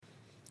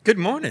Good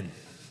morning.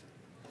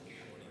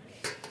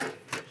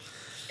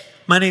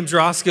 My name's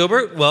Ross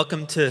Gilbert.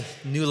 Welcome to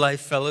New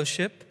Life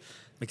Fellowship.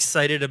 I'm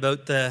excited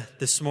about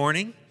this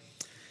morning.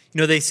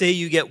 You know, they say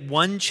you get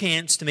one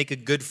chance to make a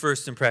good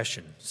first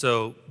impression,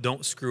 so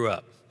don't screw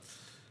up.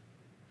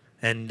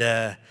 And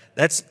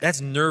that's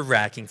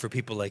nerve-wracking for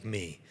people like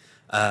me.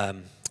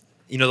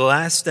 You know,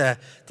 the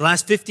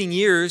last 15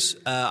 years,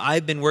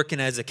 I've been working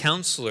as a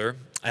counselor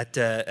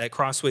at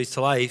Crossways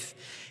to Life.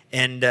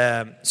 And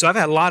so I've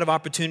had a lot of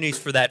opportunities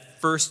for that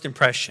first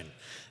impression.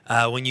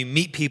 When you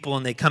meet people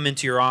and they come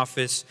into your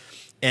office.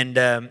 And,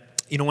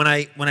 you know, when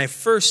I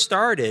first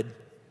started,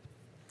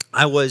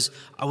 I was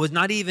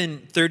not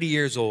even 30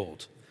 years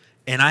old.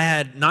 And I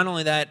had, not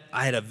only that,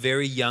 I had a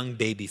very young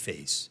baby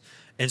face.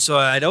 And so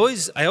I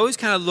always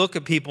kind of look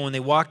at people when they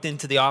walked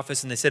into the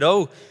office and they said,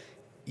 "Oh,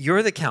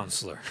 you're the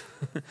counselor."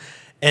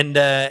 And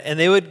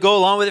they would go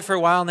along with it for a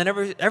while. And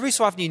then every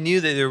so often you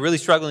knew that they were really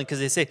struggling because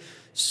they say,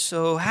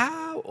 "So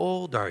how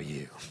old are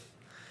you?"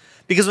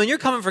 Because when you're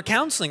coming for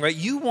counseling, right,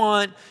 you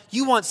want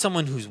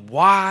someone who's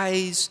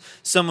wise,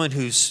 someone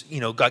who's, you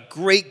know, got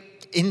great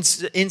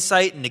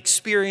insight and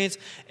experience.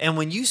 And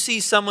when you see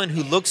someone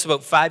who looks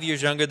about 5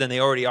 years younger than they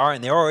already are,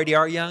 and they already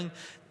are young,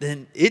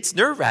 then it's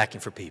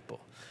nerve-wracking for people.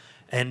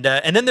 And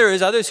then there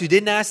is others who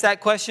didn't ask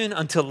that question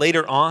until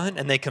later on,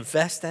 and they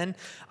confessed then,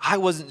 "I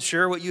wasn't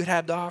sure what you'd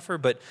have to offer,"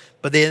 but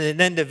they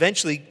then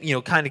eventually, you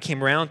know, kind of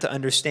came around to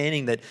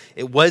understanding that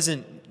it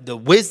wasn't the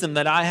wisdom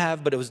that I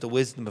have, but it was the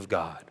wisdom of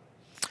God.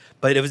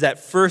 But it was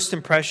that first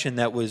impression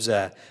that was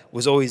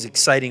always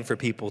exciting for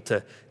people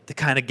to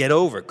kind of get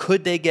over.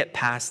 Could they get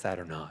past that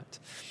or not?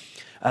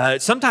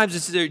 Sometimes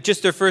it's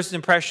just their first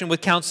impression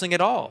with counseling at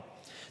all.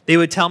 They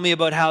would tell me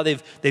about how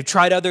they've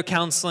tried other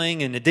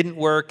counseling and it didn't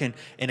work, and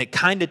it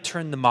kind of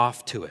turned them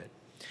off to it.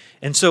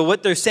 And so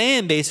what they're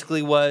saying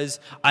basically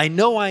was, "I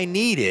know I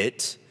need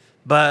it,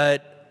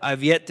 but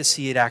I've yet to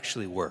see it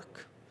actually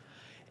work."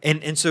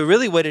 And so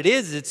really what it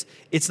is,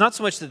 it's not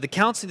so much that the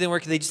counseling didn't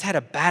work, they just had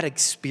a bad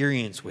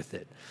experience with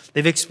it.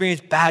 They've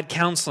experienced bad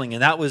counseling,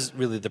 and that was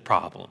really the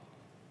problem.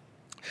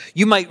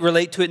 You might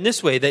relate to it in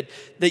this way, that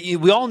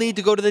we all need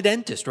to go to the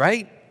dentist,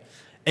 right?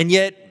 And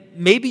yet,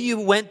 maybe you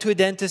went to a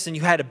dentist and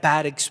you had a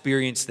bad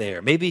experience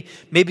there. Maybe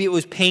it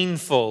was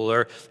painful,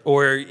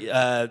 or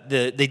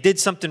they did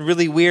something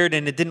really weird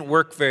and it didn't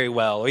work very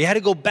well, or you had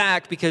to go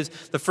back because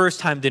the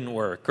first time didn't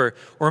work,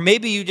 or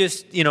maybe you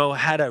just, you know,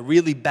 had a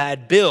really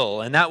bad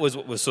bill and that was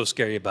what was so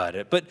scary about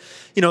it. But,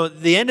 you know,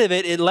 the end of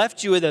it, it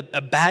left you with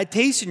a bad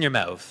taste in your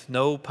mouth,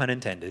 no pun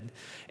intended.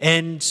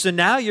 And so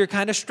now you're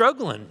kind of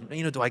struggling.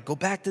 You know, do I go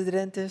back to the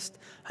dentist?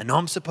 I know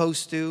I'm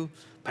supposed to,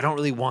 but I don't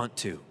really want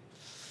to.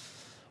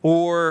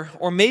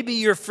 Or maybe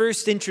your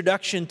first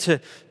introduction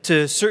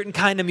to certain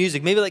kind of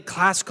music, maybe like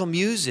classical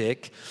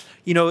music,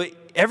 you know,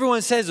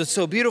 everyone says it's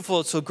so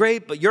beautiful, it's so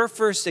great, but your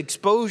first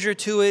exposure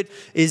to it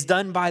is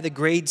done by the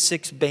grade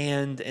 6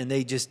 band, and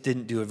they just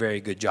didn't do a very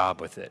good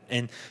job with it.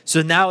 And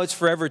so now it's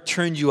forever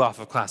turned you off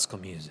of classical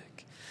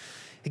music.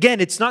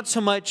 Again, it's not so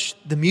much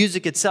the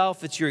music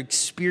itself, it's your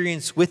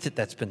experience with it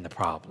that's been the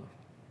problem.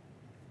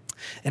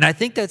 And I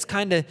think that's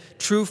kind of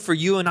true for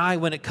you and I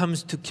when it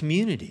comes to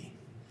community.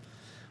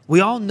 We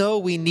all know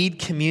we need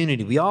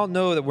community. We all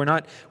know that we're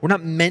not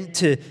meant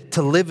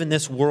to live in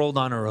this world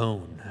on our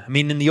own. I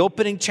mean, in the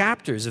opening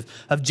chapters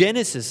of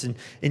Genesis, and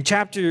in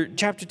chapter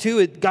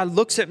 2, God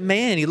looks at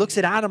man. He looks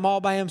at Adam all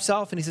by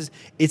himself, and he says,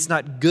 "It's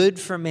not good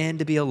for man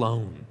to be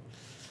alone."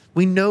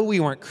 We know we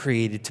weren't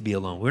created to be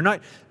alone. We're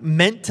not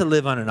meant to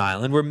live on an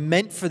island. We're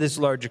meant for this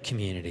larger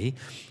community.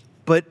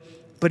 But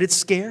it's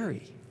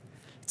scary.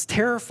 It's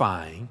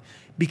terrifying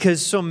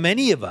because so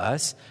many of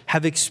us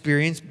have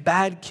experienced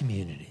bad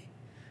community.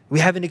 We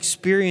haven't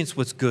experienced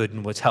what's good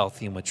and what's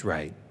healthy and what's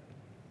right.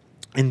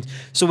 And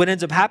so what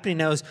ends up happening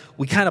now is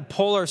we kind of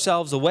pull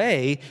ourselves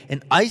away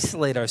and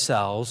isolate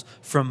ourselves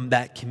from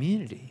that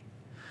community.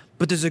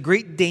 But there's a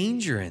great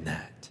danger in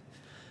that.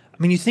 I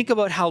mean, you think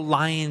about how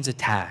lions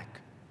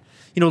attack.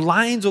 You know,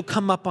 lions will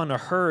come up on a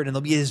herd, and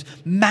there'll be this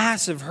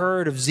massive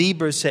herd of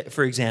zebras,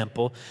 for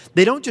example.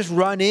 They don't just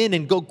run in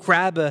and go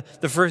grab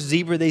the first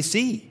zebra they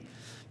see.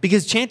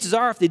 Because chances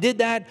are, if they did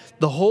that,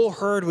 the whole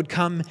herd would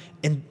come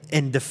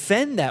and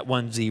defend that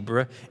one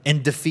zebra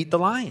and defeat the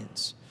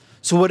lions.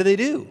 So what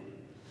do?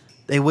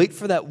 They wait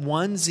for that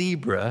one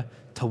zebra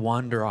to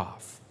wander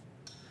off,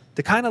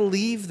 to kind of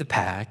leave the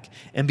pack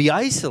and be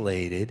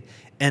isolated,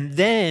 and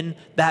then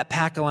that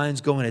pack of lions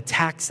go and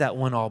attacks that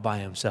one all by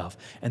himself,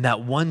 and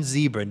that one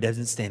zebra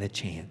doesn't stand a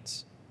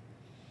chance.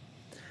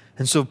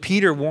 And so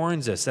Peter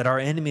warns us that our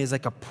enemy is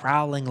like a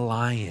prowling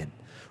lion,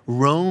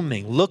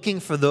 roaming, looking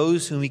for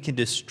those whom he can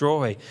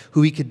destroy,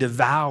 who he could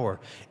devour.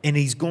 And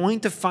he's going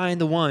to find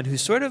the one who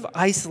sort of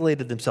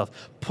isolated themselves,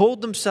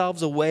 pulled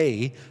themselves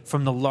away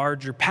from the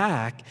larger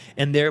pack,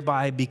 and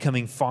thereby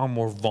becoming far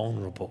more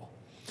vulnerable.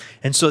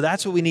 And so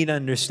that's what we need to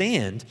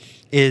understand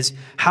is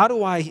how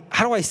do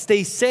I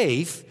stay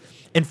safe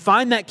and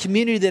find that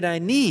community that I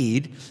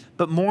need,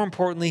 but more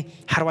importantly,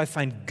 how do I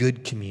find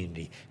good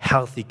community,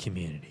 healthy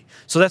community?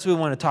 So that's what we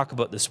want to talk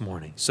about this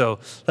morning. So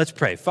let's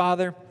pray.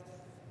 Father,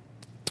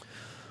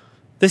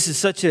 This is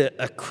such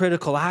a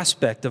critical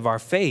aspect of our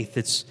faith.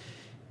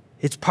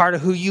 It's part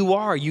of who you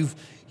are.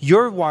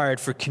 You're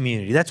wired for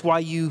community. That's why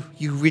you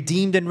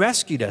redeemed and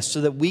rescued us, so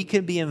that we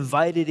can be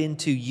invited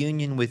into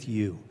union with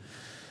you.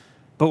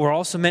 But we're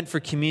also meant for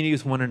community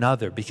with one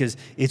another, because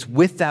it's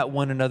with that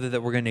one another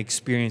that we're going to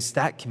experience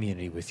that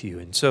community with you.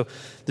 And so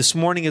this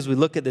morning, as we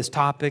look at this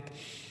topic,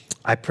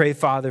 I pray,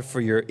 Father,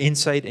 for your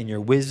insight and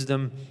your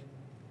wisdom,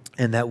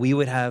 and that we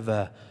would have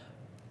a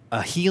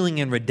healing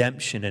and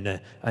redemption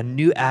and a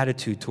new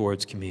attitude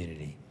towards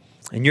community.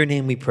 In your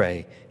name we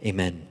pray,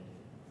 amen.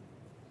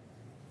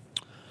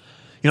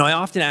 I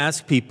often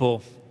ask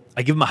people,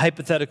 I give them a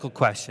hypothetical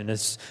question, a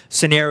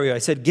scenario. I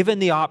said, given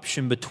the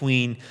option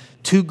between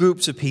two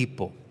groups of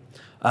people,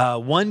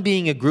 one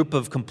being a group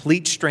of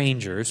complete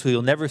strangers who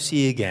you'll never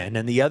see again,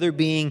 and the other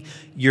being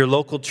your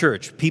local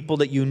church, people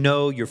that you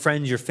know, your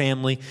friends, your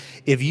family.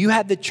 If you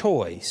had the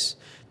choice,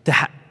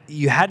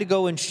 you had to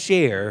go and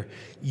share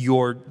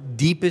your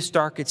deepest,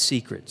 darkest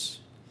secrets,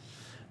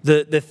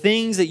 the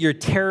things that you're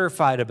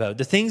terrified about,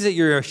 the things that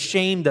you're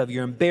ashamed of,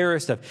 you're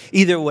embarrassed of,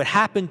 either what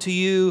happened to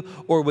you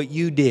or what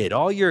you did,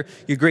 all your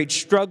great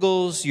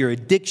struggles, your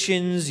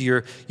addictions,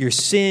 your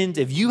sins.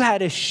 If you had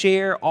to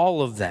share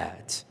all of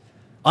that,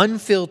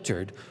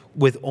 unfiltered,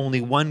 with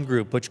only one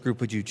group, which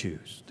group would you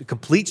choose? The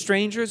complete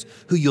strangers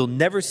who you'll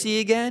never see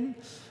again,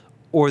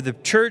 or the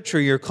church or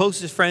your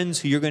closest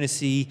friends who you're going to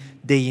see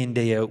day in,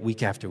 day out,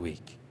 week after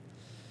week?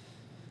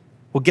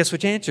 Well, guess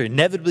which answer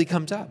inevitably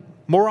comes up?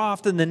 More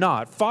often than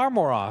not, far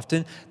more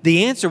often,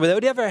 the answer,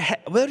 without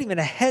even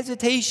a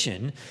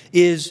hesitation,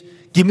 is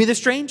give me the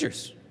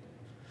strangers.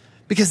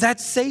 Because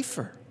that's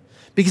safer.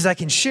 Because I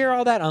can share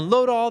all that,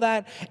 unload all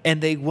that,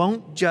 and they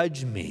won't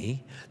judge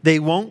me. They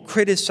won't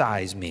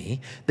criticize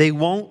me. They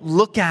won't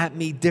look at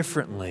me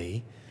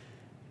differently,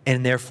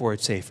 and therefore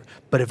it's safer.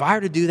 But if I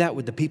were to do that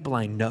with the people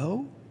I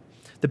know,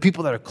 the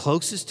people that are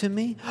closest to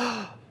me,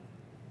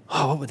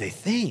 what would they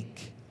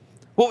think?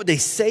 What would they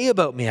say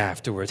about me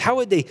afterwards? How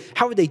would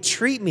they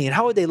treat me, and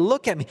how would they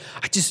look at me?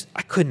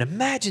 I couldn't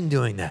imagine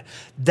doing that.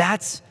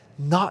 That's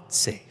not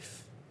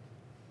safe.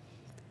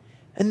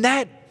 And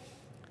that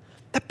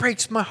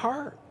breaks my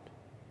heart.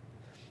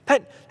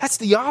 That's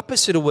the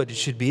opposite of what it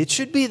should be. It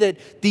should be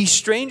that these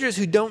strangers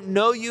who don't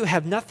know you,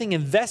 have nothing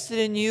invested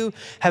in you,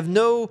 have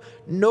no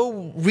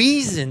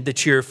reason to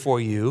cheer for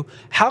you.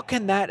 How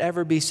can that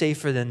ever be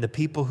safer than the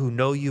people who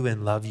know you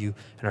and love you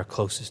and are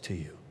closest to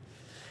you?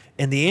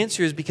 And the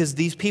answer is because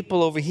these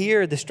people over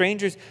here, the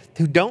strangers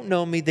who don't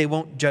know me, they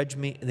won't judge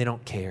me and they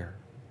don't care.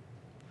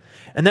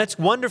 And that's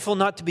wonderful,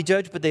 not to be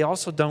judged, but they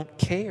also don't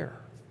care.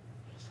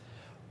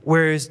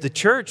 Whereas the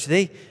church,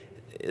 the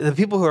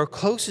people who are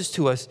closest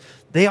to us,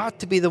 they ought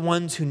to be the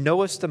ones who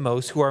know us the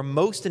most, who are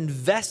most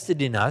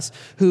invested in us,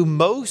 who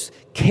most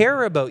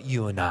care about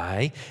you and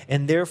I,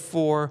 and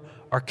therefore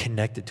are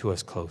connected to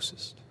us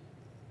closest.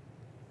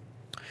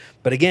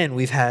 But again,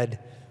 we've had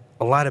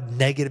a lot of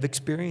negative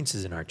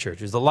experiences in our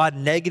churches, a lot of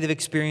negative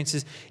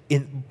experiences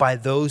by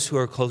those who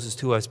are closest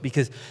to us,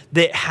 because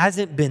it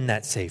hasn't been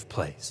that safe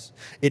place.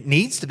 It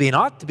needs to be and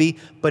ought to be,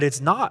 but it's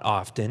not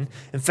often.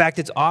 In fact,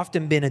 it's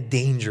often been a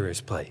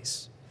dangerous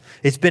place.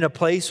 It's been a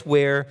place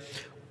where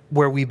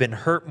we've been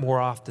hurt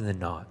more often than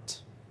not.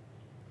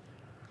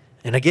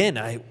 And again,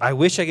 I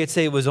wish I could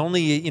say it was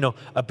only,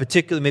 a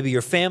particular, maybe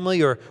your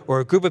family or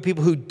a group of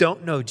people who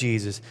don't know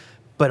Jesus,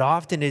 but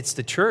often it's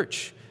the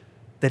church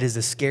that is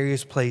the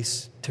scariest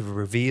place to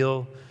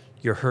reveal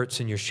your hurts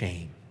and your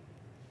shame.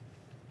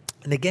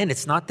 And again,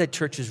 it's not that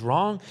church is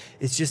wrong.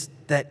 It's just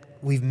that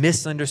we've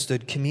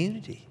misunderstood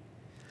community.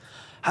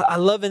 I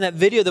love in that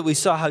video that we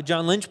saw how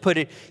John Lynch put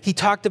it. He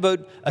talked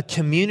about a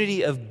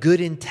community of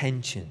good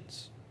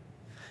intentions.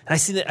 And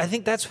I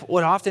think that's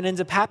what often ends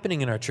up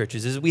happening in our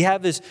churches, is we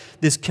have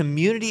this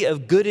community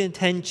of good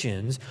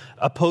intentions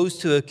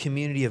opposed to a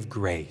community of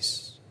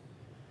grace.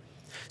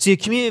 See, a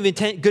community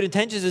of good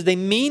intentions is they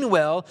mean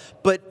well,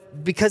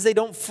 but because they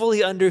don't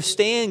fully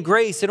understand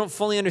grace, they don't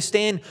fully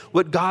understand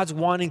what God's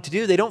wanting to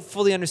do, they don't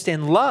fully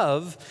understand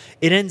love,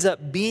 it ends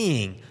up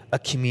being a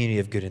community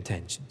of good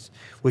intentions,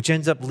 which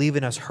ends up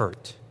leaving us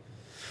hurt.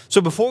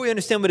 So before we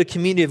understand what a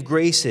community of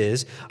grace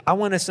is, I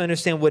want us to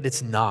understand what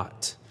it's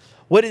not.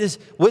 What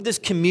this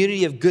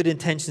community of good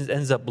intentions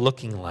ends up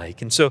looking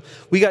like. And so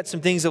we got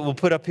some things that we'll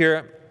put up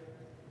here.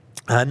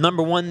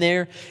 Number one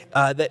there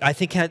that I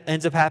think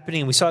ends up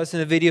happening, and we saw this in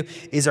the video,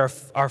 is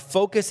our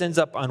focus ends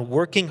up on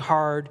working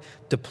hard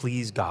to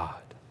please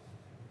God.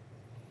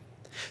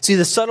 See,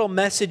 the subtle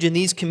message in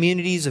these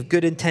communities of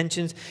good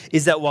intentions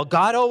is that while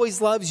God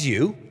always loves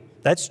you,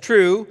 that's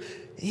true,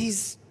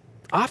 He's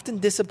often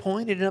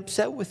disappointed and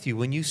upset with you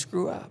when you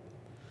screw up.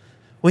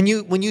 When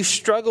you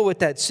struggle with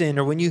that sin,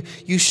 or when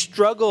you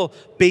struggle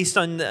based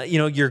on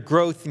your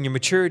growth and your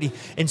maturity.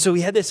 And so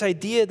we had this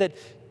idea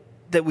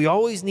that we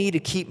always need to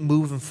keep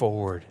moving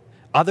forward.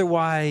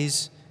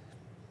 Otherwise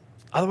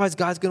God's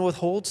going to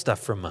withhold stuff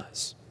from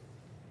us.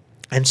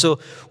 And so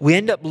we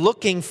end up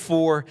looking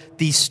for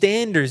these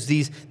standards,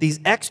 these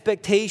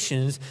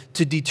expectations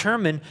to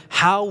determine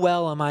how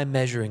well am I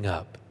measuring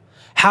up?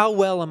 How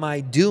well am I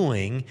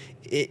doing,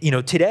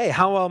 today?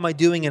 How well am I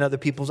doing in other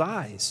people's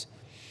eyes?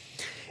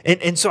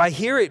 And so I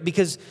hear it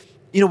because,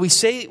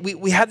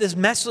 we have this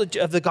message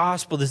of the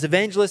gospel, this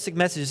evangelistic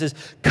message that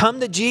says,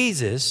 come to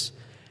Jesus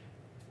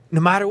no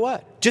matter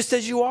what, just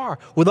as you are,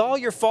 with all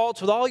your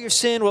faults, with all your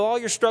sin, with all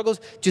your struggles,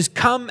 just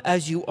come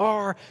as you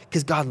are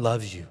because God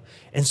loves you.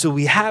 And so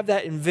we have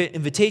that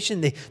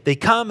invitation. They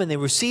come and they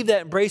receive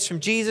that embrace from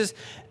Jesus.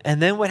 And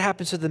then what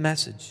happens to the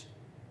message?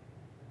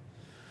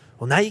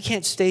 Well, now you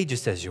can't stay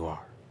just as you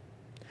are.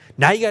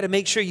 Now you got to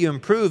make sure you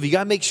improve. You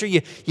got to make sure you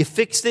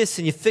fix this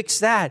and you fix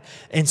that.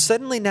 And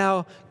suddenly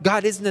now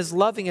God isn't as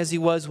loving as he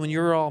was when you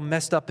were all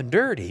messed up and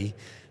dirty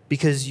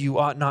because you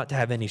ought not to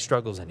have any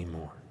struggles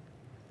anymore.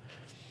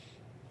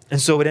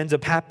 And so what ends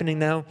up happening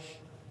now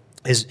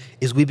is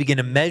we begin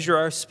to measure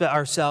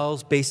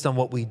ourselves based on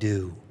what we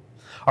do.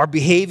 Our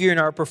behavior and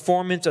our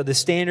performance are the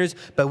standards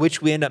by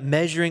which we end up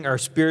measuring our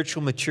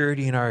spiritual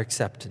maturity and our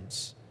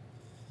acceptance.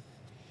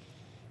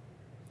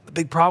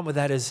 The big problem with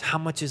that is how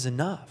much is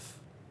enough?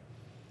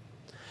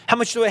 How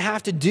much do I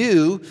have to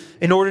do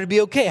in order to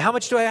be okay? How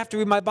much do I have to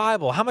read my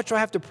Bible? How much do I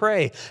have to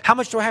pray? How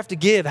much do I have to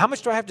give? How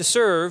much do I have to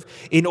serve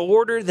in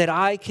order that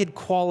I could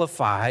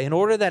qualify, in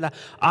order that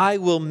I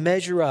will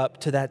measure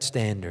up to that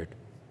standard?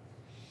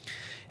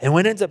 And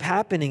what ends up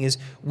happening is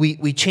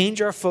we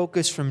change our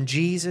focus from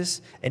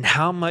Jesus and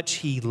how much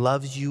he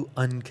loves you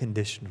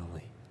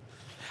unconditionally.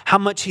 How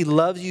much he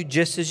loves you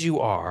just as you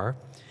are.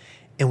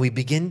 And we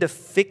begin to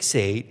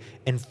fixate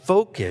and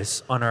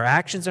focus on our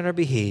actions and our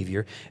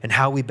behavior and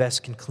how we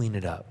best can clean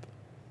it up.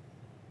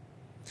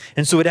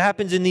 And so what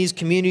happens in these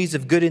communities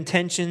of good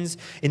intentions,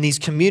 in these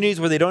communities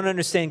where they don't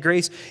understand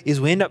grace,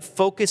 is we end up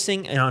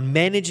focusing on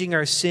managing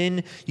our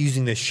sin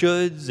using the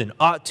shoulds and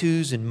ought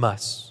tos and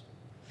musts.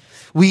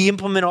 We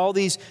implement all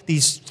these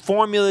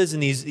formulas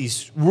and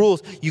these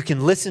rules. You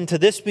can listen to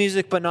this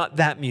music, but not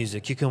that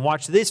music. You can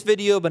watch this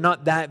video, but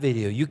not that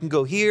video. You can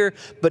go here,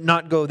 but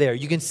not go there.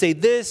 You can say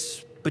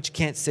this, but you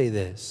can't say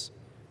this.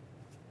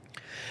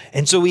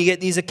 And so we get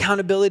these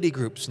accountability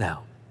groups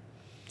now.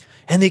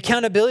 And the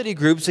accountability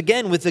groups,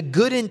 again, with a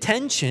good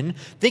intention,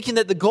 thinking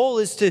that the goal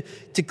is to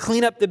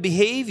clean up the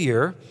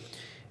behavior,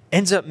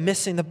 ends up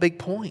missing the big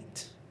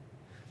point.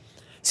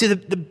 See,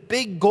 the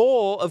big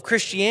goal of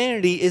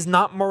Christianity is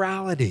not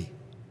morality.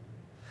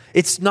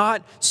 It's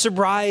not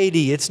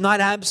sobriety. It's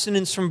not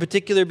abstinence from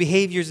particular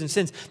behaviors and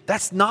sins.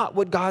 That's not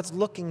what God's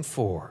looking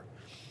for.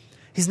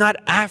 He's not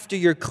after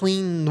your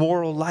clean,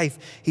 moral life.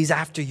 He's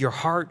after your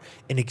heart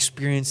and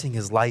experiencing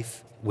his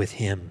life with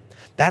him.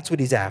 That's what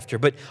he's after.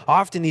 But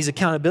often these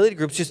accountability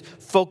groups just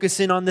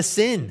focus in on the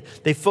sin.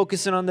 They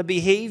focus in on the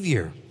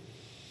behavior.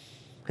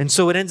 And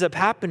so what ends up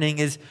happening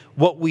is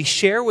what we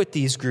share with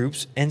these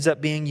groups ends up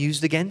being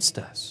used against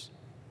us.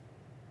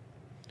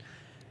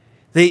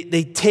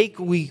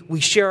 We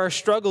share our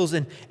struggles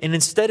and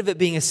instead of it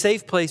being a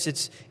safe place,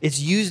 it's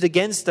used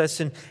against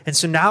us. And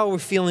so now we're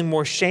feeling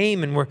more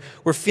shame and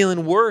we're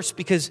feeling worse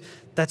because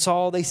that's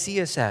all they see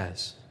us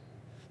as.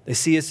 They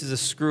see us as a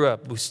screw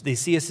up. They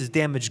see us as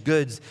damaged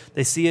goods.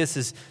 They see us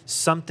as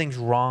something's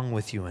wrong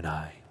with you and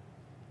I.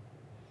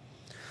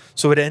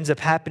 So what ends up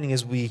happening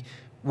is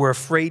we're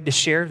afraid to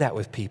share that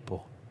with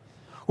people.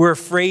 We're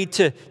afraid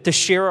to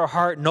share our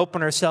heart and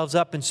open ourselves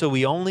up, and so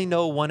we only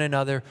know one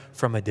another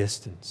from a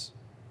distance.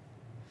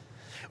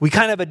 We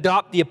kind of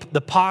adopt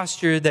the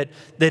posture that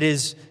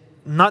is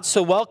not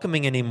so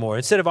welcoming anymore.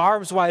 Instead of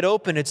arms wide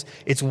open,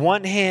 it's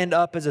one hand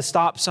up as a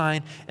stop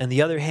sign and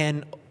the other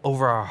hand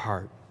over our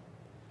heart.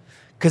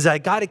 Because I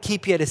got to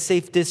keep you at a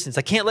safe distance.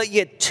 I can't let you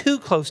get too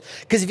close,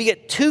 because if you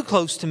get too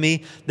close to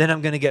me, then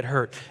I'm going to get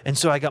hurt. And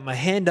so I got my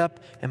hand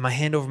up and my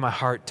hand over my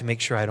heart to make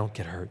sure I don't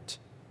get hurt.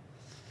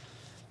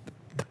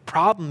 The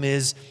problem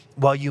is,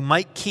 while you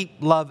might keep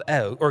love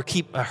out or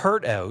keep a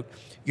hurt out,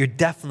 you're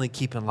definitely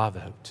keeping love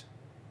out.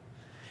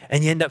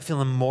 And you end up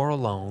feeling more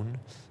alone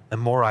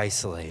and more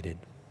isolated.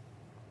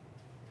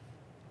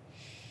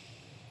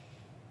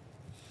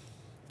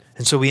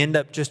 And so we end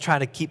up just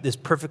trying to keep this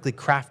perfectly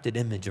crafted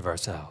image of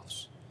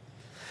ourselves.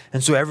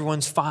 And so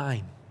everyone's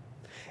fine.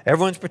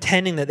 Everyone's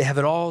pretending that they have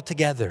it all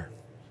together.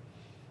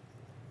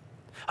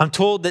 I'm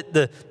told that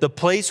the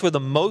place where the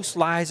most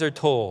lies are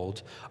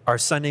told are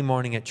Sunday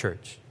morning at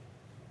church.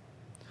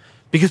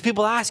 Because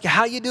people ask you,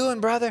 how you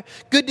doing, brother?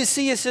 Good to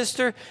see you,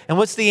 sister. And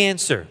what's the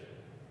answer?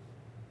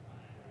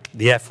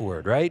 The F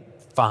word, right?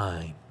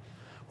 Fine.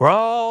 We're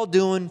all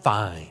doing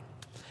fine.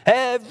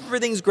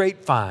 Everything's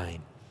great,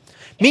 fine.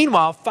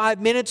 Meanwhile,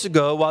 5 minutes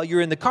ago, while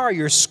you're in the car,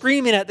 you're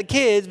screaming at the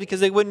kids because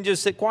they wouldn't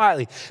just sit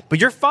quietly. But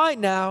you're fine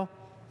now.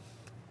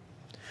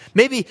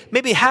 Maybe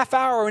half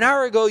hour or an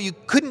hour ago, you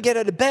couldn't get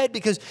out of bed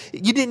because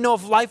you didn't know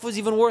if life was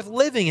even worth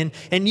living.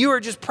 And you were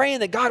just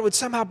praying that God would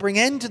somehow bring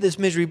an end to this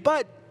misery.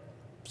 But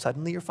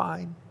suddenly you're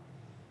fine.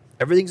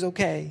 Everything's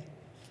okay.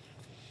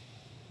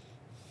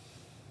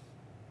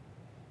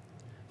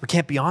 We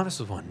can't be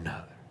honest with one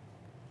another.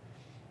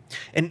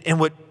 And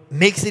what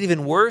makes it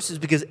even worse is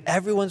because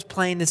everyone's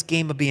playing this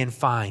game of being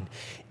fine,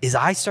 is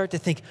I start to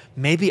think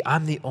maybe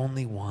I'm the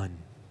only one.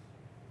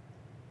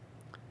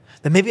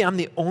 That maybe I'm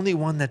the only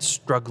one that's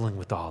struggling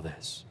with all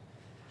this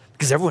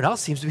because everyone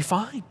else seems to be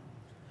fine.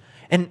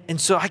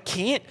 And so I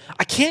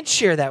can't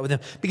share that with them,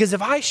 because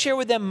if I share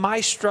with them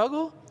my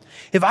struggle,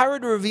 if I were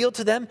to reveal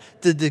to them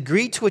the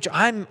degree to which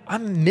I'm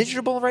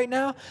miserable right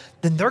now,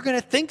 then they're going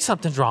to think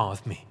something's wrong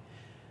with me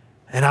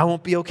and I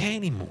won't be okay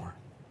anymore.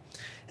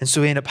 And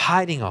so we end up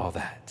hiding all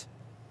that.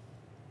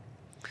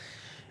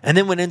 And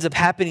then what ends up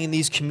happening in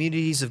these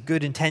communities of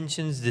good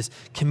intentions, these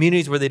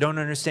communities where they don't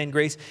understand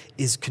grace,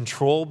 is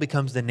control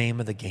becomes the name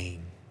of the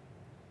game.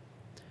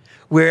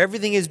 Where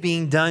everything is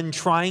being done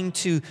trying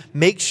to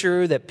make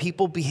sure that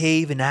people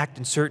behave and act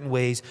in certain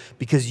ways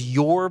because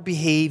your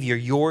behavior,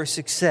 your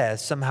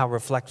success somehow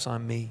reflects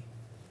on me.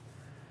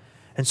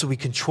 And so we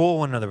control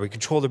one another. We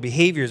control their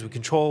behaviors. We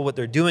control what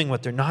they're doing,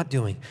 what they're not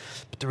doing.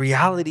 But the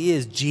reality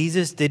is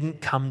Jesus didn't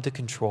come to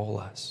control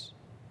us.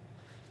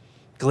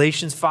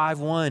 Galatians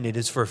 5:1, it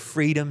is for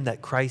freedom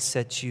that Christ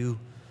sets you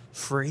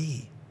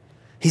free.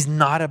 He's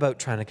not about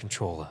trying to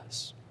control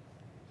us.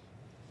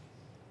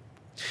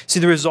 See,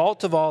 the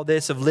result of all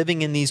this, of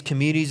living in these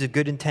communities of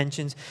good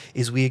intentions,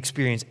 is we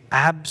experience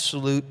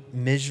absolute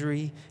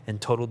misery and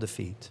total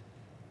defeat.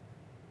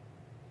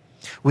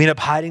 We end up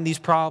hiding these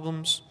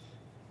problems.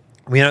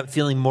 We end up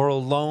feeling more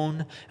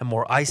alone and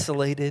more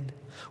isolated.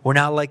 We're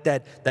now like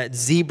that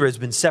zebra has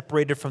been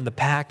separated from the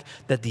pack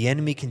that the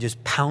enemy can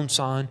just pounce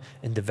on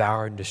and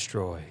devour and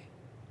destroy.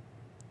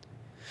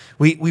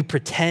 We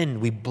pretend,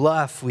 we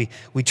bluff, we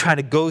try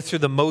to go through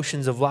the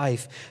motions of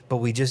life, but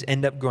we just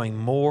end up growing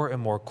more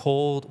and more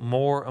cold,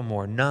 more and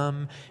more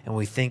numb, and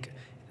we think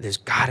there's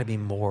got to be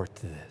more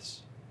to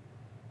this.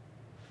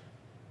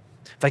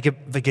 If I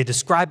could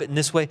describe it in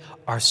this way,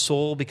 our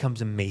soul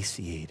becomes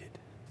emaciated.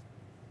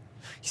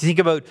 You think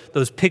about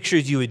those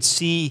pictures you would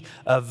see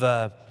of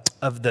the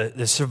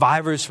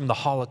survivors from the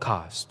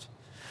Holocaust.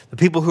 The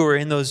people who were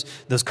in those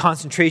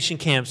concentration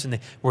camps, and they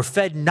were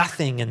fed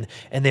nothing, and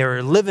they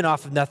were living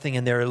off of nothing,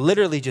 and they were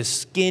literally just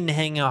skin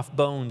hanging off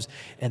bones.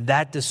 And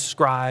that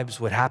describes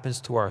what happens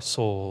to our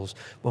souls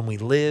when we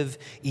live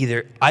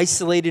either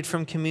isolated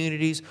from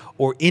communities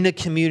or in a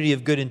community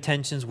of good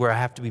intentions where I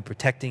have to be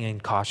protecting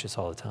and cautious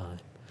all the time.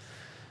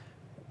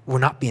 We're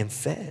not being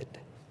fed.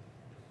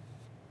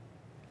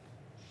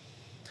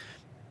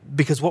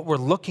 Because what we're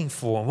looking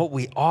for and what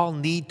we all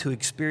need to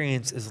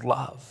experience is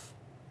love.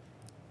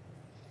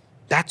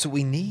 That's what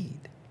we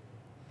need.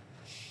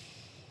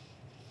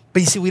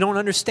 But you see, we don't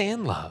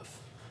understand love.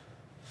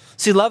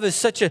 See, love is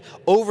such an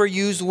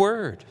overused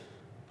word.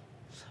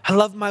 I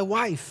love my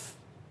wife.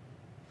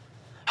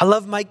 I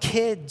love my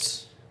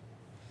kids.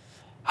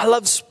 I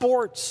love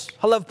sports.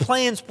 I love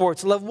playing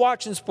sports. I love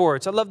watching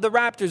sports. I love the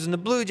Raptors and the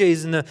Blue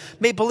Jays and the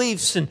Maple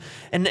Leafs. And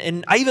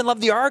I even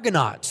love the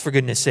Argonauts, for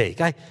goodness sake.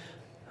 I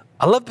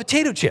love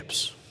potato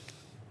chips.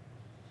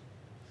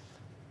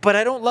 But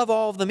I don't love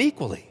all of them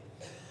equally.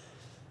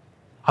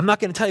 I'm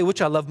not going to tell you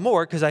which I love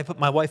more because I put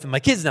my wife and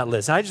my kids in that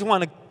list. And I just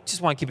want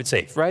to keep it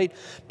safe, right?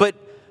 But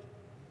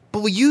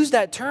we use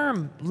that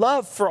term,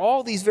 love, for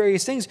all these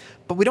various things,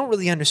 but we don't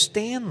really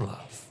understand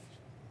love.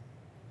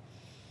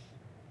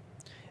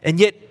 And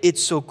yet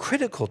it's so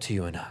critical to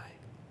you and I.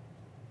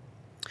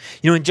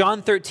 You know, in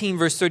John 13,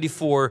 verse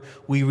 34,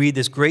 we read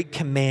this great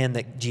command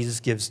that Jesus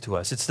gives to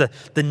us. It's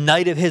the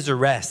night of his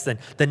arrest, and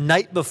the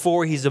night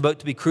before he's about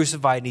to be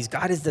crucified, and he's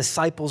got his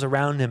disciples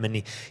around him,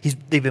 and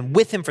they've been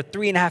with him for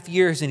 3.5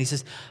 years, and he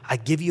says, I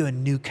give you a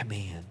new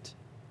command.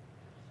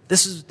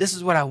 This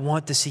is what I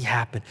want to see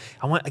happen.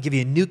 I give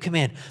you a new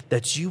command,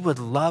 that you would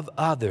love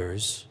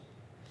others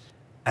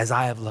as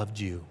I have loved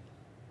you.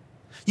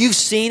 You've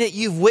seen it,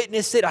 you've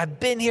witnessed it. I've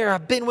been here,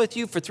 I've been with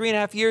you for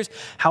 3.5 years.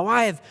 How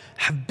I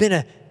have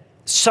been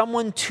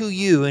someone to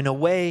you in a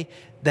way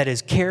that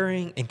is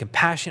caring and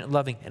compassionate and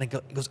loving. And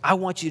it goes, I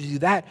want you to do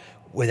that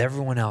with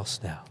everyone else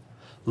now.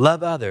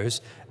 Love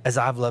others as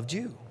I've loved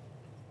you.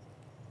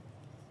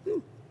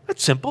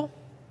 That's simple.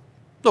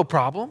 No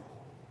problem.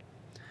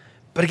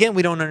 But again,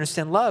 we don't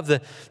understand love.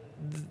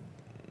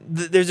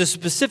 There's a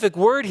specific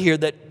word here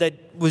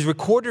that was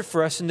recorded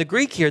for us in the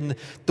Greek here, and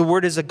the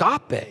word is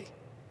agape.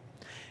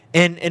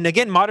 And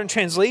again, modern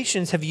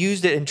translations have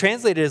used it and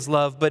translated it as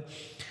love, but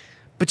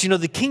you know,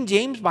 the King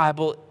James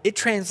Bible, it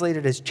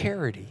translated as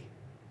charity.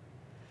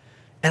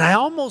 And I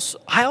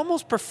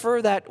almost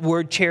prefer that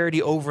word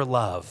charity over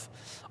love.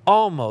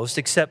 Almost,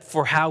 except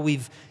for how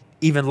we've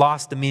even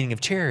lost the meaning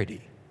of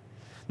charity.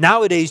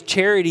 Nowadays,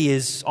 charity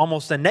is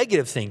almost a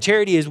negative thing.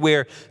 Charity is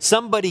where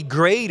somebody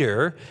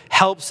greater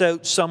helps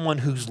out someone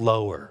who's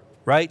lower,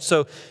 right?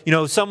 So, you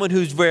know, someone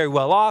who's very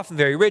well off and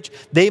very rich,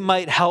 they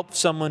might help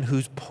someone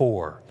who's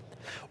poor.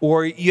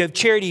 Or you have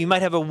charity, you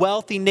might have a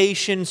wealthy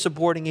nation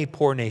supporting a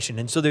poor nation.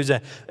 And so there's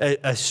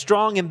a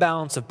strong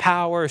imbalance of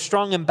power, a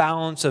strong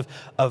imbalance of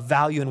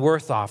value and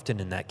worth often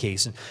in that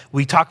case. And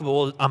we talk about,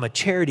 well, I'm a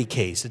charity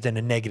case, it's in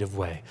a negative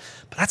way.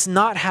 But that's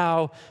not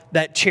how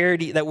that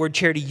word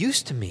charity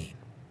used to mean.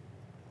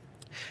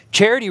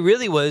 Charity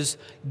really was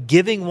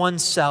giving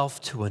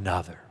oneself to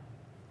another.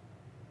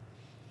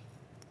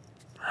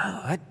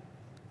 I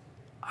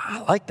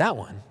like that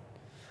one.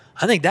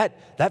 I think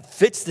that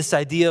fits this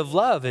idea of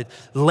love.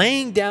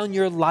 Laying down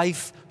your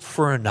life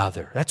for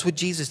another. That's what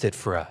Jesus did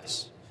for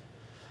us.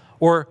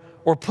 Or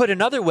put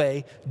another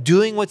way,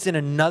 doing what's in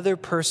another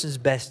person's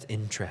best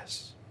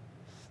interest.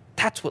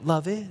 That's what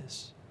love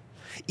is.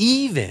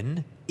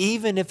 Even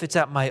if it's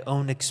at my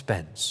own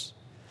expense.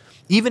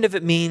 Even if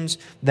it means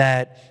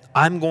that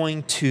I'm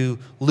going to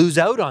lose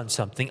out on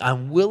something,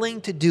 I'm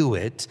willing to do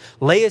it,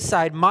 lay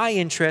aside my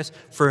interest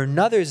for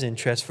another's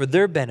interest, for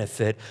their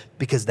benefit,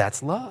 because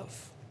that's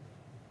love.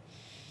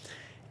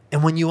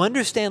 And when you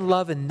understand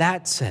love in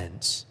that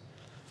sense,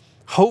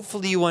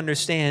 hopefully you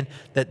understand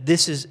that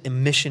this is a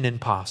mission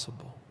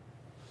impossible.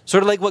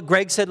 Sort of like what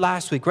Greg said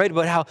last week, right?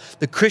 About how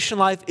the Christian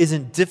life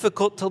isn't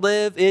difficult to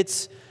live.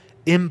 It's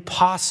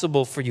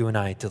impossible for you and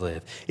I to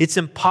live. It's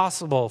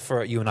impossible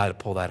for you and I to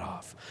pull that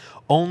off.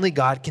 Only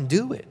God can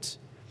do it.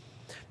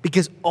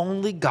 Because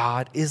only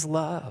God is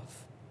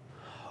love.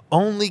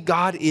 Only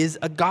God is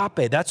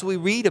agape. That's what we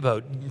read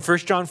about in 1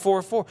 John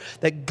 4:4.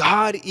 That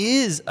God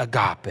is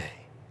agape.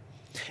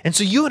 And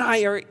so you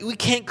and we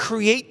can't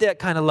create that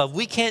kind of love.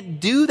 We can't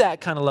do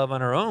that kind of love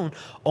on our own.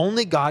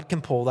 Only God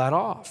can pull that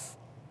off.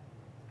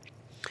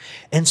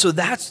 And so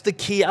that's the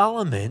key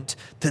element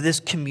to this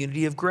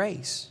community of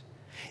grace.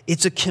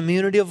 It's a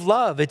community of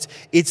love.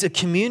 It's a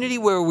community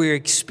where we're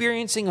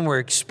experiencing and we're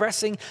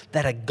expressing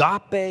that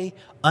agape,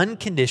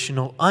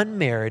 unconditional,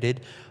 unmerited,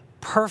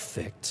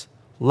 perfect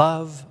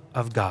love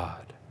of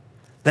God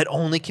that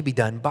only can be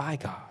done by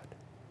God.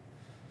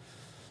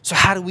 So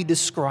how do we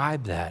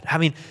describe that? I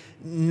mean,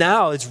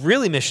 now it's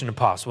really mission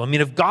impossible. I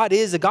mean, if God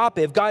is agape,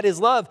 if God is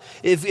love,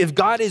 if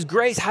God is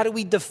grace, how do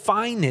we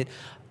define it?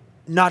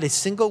 Not a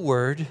single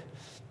word,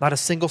 not a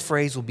single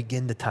phrase will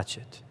begin to touch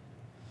it.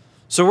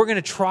 So we're going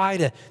to try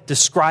to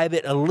describe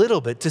it a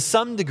little bit, to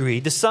some degree,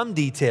 to some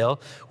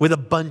detail, with a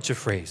bunch of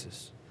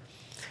phrases.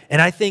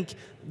 And I think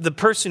the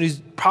person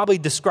who's probably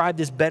described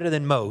this better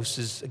than most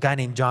is a guy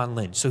named John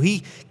Lynch. So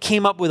he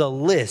came up with a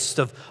list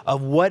of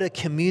what a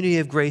community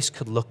of grace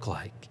could look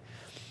like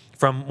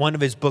from one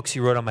of his books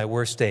he wrote on my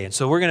worst day. And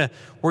so we're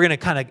gonna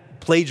kind of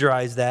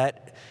plagiarize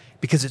that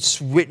because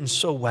it's written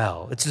so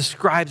well. It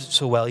describes it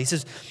so well. He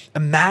says,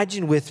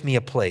 imagine with me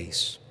a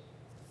place.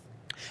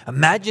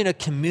 Imagine a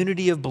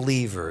community of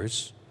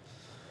believers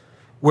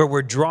where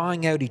we're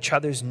drawing out each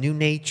other's new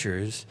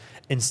natures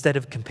instead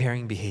of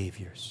comparing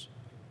behaviors.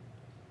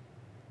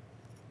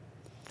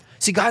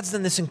 See, God's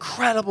done this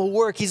incredible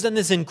work. He's done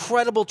this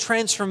incredible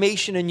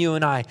transformation in you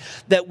and I,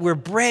 that we're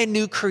brand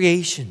new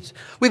creations.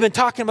 We've been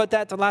talking about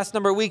that the last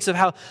number of weeks of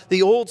how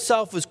the old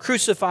self was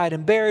crucified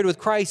and buried with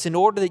Christ in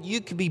order that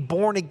you could be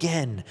born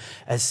again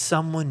as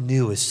someone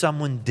new, as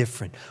someone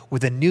different,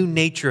 with a new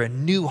nature, a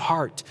new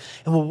heart.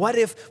 And well, what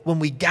if when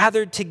we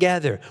gathered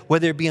together,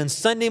 whether it be on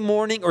Sunday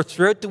morning or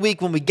throughout the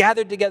week, when we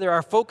gathered together,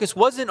 our focus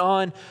wasn't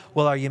on,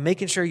 well, are you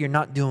making sure you're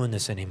not doing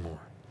this anymore?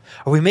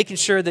 Are we making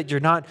sure that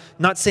you're not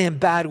saying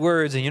bad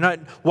words and you're not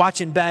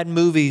watching bad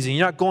movies and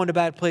you're not going to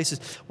bad places?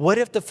 What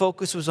if the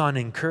focus was on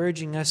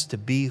encouraging us to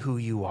be who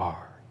you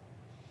are?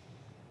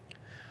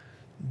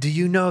 Do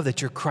you know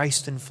that you're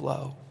Christ in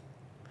flow?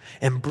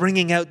 And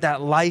bringing out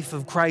that life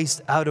of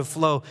Christ out of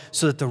flow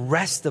so that the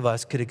rest of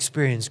us could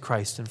experience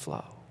Christ in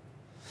flow?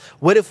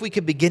 What if we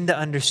could begin to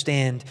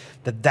understand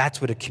that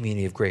that's what a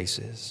community of grace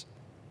is?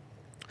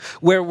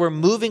 Where we're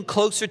moving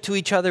closer to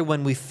each other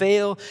when we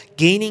fail,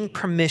 gaining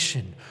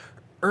permission,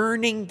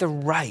 earning the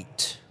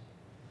right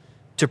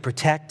to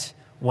protect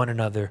one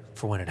another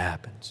for when it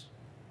happens.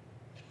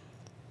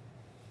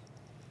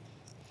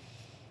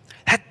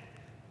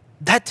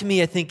 That to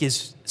me, I think,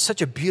 is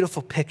such a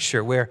beautiful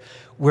picture where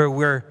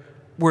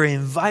we're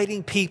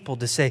inviting people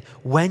to say,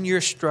 when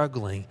you're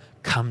struggling,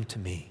 come to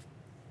me.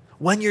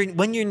 When you're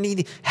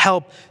needing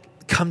help,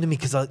 come to me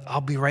because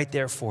I'll be right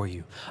there for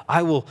you.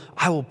 I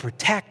will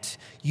protect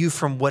you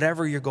from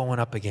whatever you're going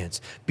up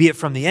against, be it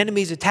from the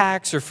enemy's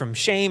attacks or from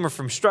shame or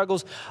from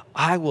struggles.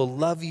 I will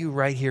love you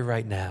right here,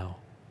 right now.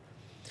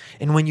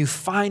 And when you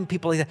find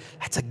people like that,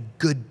 that's a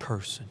good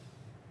person.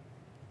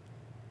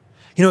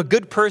 You know, a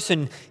good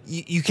person,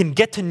 you can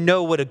get to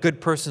know what a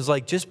good person is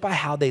like just by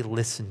how they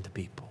listen to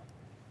people.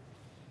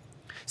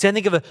 See, I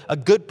think of a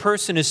good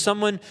person as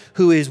someone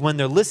who is, when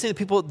they're listening to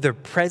people, they're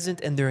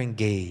present and they're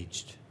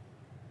engaged.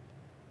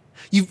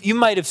 You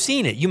might have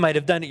seen it. You might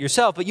have done it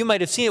yourself, but you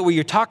might have seen it where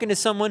you're talking to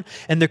someone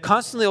and they're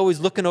constantly always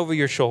looking over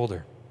your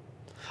shoulder,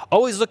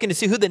 always looking to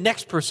see who the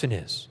next person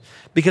is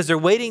because they're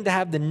waiting to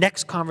have the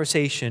next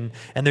conversation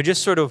and they're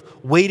just sort of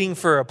waiting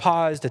for a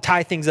pause to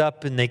tie things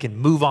up and they can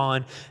move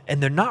on,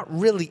 and they're not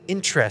really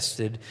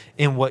interested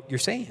in what you're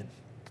saying.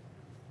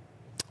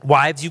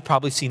 Wives, you've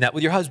probably seen that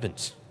with your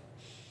husbands.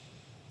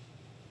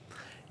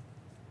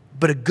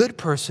 But a good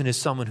person is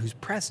someone who's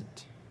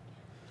present,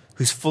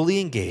 who's fully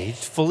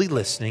engaged, fully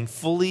listening,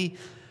 fully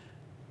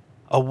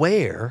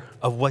aware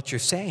of what you're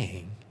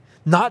saying,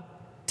 not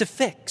to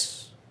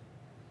fix,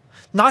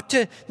 not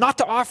to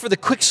offer the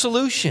quick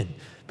solution,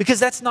 because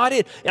that's not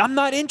it. I'm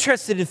not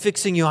interested in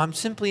fixing you. I'm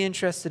simply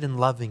interested in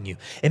loving you.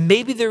 And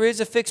maybe there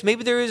is a fix,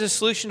 maybe there is a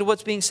solution to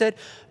what's being said,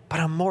 but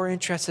I'm more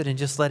interested in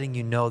just letting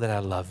you know that I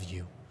love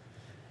you,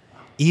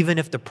 even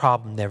if the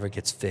problem never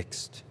gets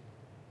fixed.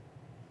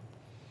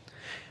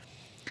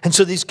 And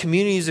so these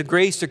communities of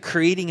grace are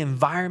creating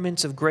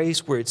environments of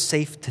grace where it's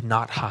safe to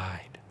not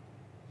hide,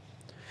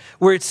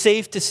 where it's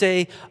safe to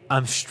say,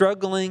 I'm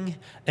struggling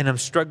and I'm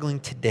struggling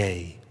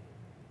today.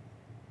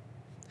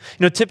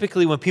 You know,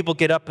 typically when people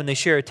get up and they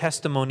share a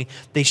testimony,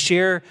 they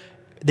share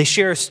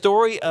a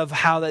story of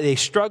how they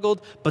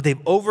struggled, but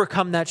they've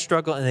overcome that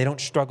struggle and they don't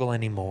struggle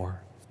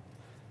anymore.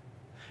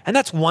 And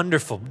that's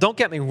wonderful. Don't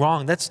get me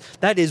wrong.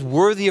 That is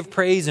worthy of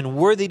praise and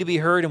worthy to be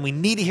heard, and we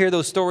need to hear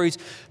those stories.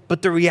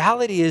 But the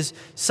reality is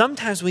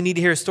sometimes we need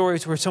to hear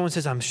stories where someone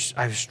says, I'm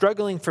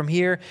struggling from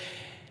here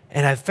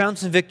and I've found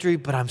some victory,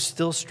 but I'm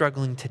still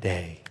struggling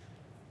today.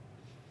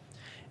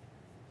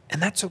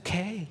 And that's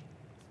okay.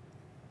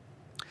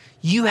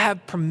 You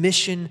have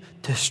permission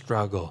to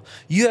struggle.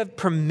 You have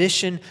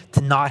permission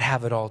to not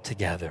have it all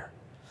together,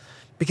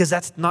 because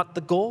that's not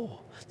the goal.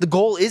 The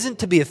goal isn't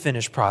to be a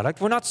finished product.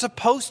 We're not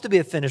supposed to be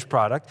a finished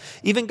product.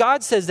 Even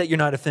God says that you're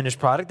not a finished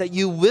product, that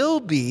you will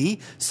be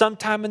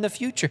sometime in the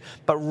future.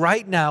 But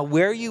right now,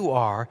 where you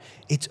are,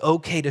 it's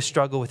okay to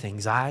struggle with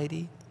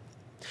anxiety.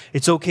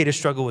 It's okay to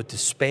struggle with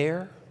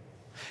despair.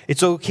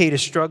 It's okay to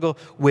struggle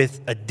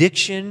with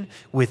addiction,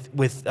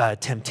 with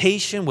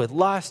temptation, with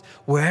lust,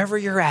 wherever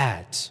you're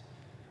at.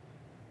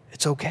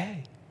 It's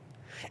okay.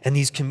 And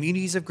these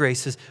communities of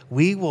graces,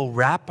 we will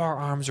wrap our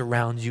arms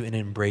around you and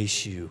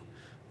embrace you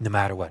no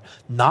matter what.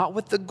 Not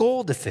with the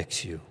goal to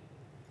fix you,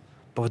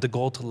 but with the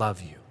goal to love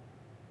you.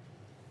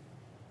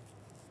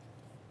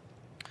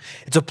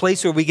 It's a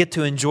place where we get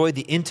to enjoy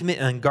the intimate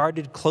and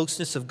unguarded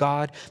closeness of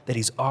God that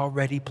He's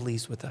already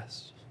pleased with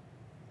us.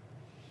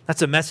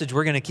 That's a message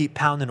we're going to keep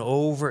pounding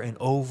over and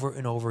over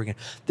and over again.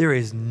 There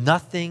is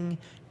nothing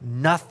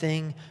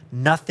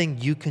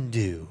you can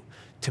do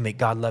to make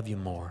God love you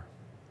more.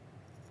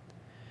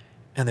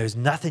 And there's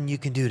nothing you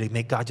can do to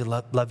make God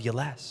love you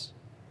less.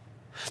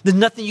 There's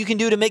nothing you can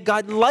do to make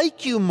God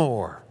like you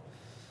more.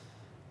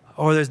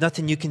 Or there's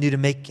nothing you can do to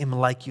make Him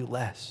like you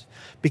less.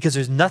 Because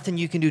there's nothing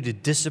you can do to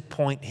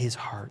disappoint His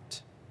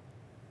heart.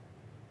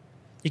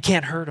 You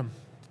can't hurt Him.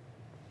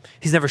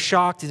 He's never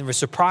shocked. He's never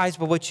surprised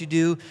by what you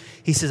do.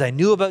 He says, I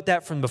knew about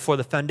that from before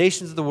the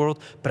foundations of the world,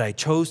 but I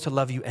chose to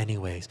love you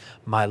anyways.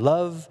 My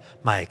love,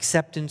 my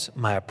acceptance,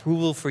 my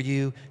approval for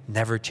you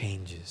never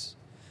changes.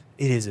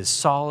 It is as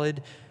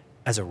solid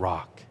as a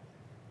rock.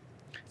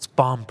 It's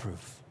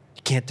bomb-proof.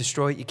 You can't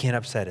destroy it. You can't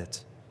upset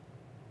it.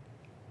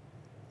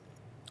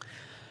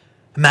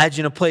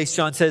 Imagine a place,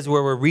 John says,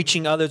 where we're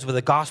reaching others with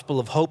a gospel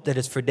of hope that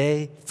is for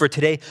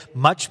today,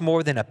 much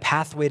more than a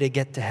pathway to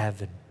get to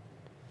heaven.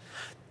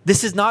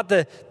 This is not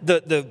the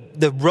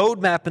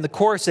roadmap in the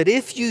course that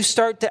if you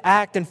start to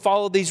act and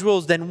follow these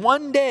rules, then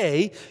one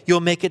day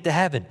you'll make it to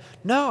heaven.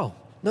 No,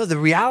 the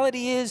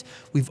reality is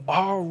we've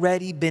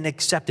already been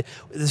accepted.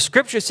 The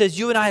scripture says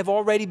you and I have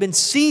already been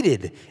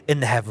seated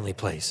in the heavenly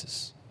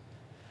places.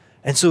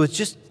 And so it's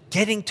just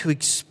getting to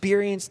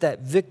experience that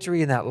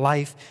victory and that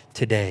life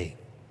today.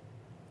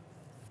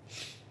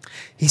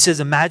 He says,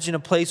 imagine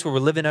a place where we're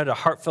living out a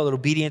heartfelt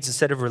obedience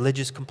instead of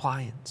religious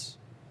compliance.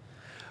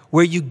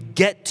 Where you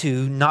get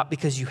to, not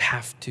because you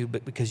have to,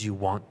 but because you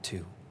want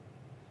to.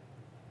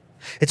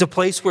 It's a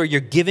place where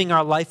you're giving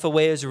our life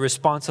away as a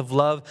response of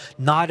love,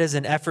 not as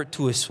an effort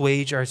to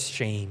assuage our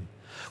shame.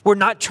 We're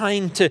not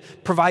trying to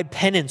provide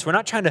penance. We're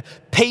not trying to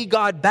pay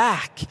God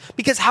back,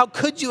 because how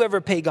could you ever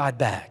pay God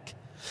back?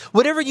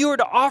 Whatever you were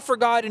to offer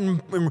God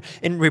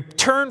in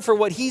return for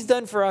what He's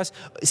done for us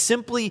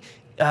simply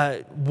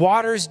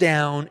waters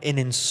down and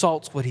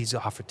insults what He's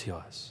offered to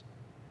us.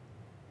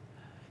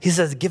 He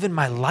says, given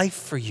my life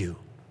for you.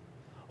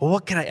 Well,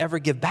 what can I ever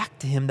give back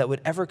to Him that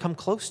would ever come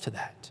close to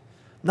that?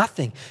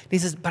 Nothing. And He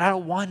says, but I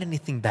don't want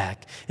anything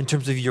back in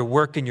terms of your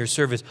work and your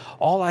service.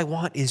 All I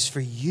want is for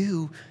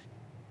you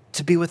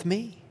to be with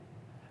me.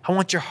 I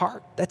want your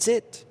heart. That's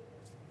it.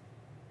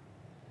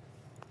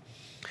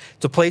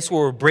 It's a place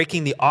where we're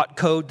breaking the ought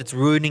code that's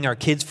ruining our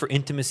kids for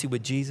intimacy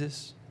with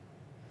Jesus.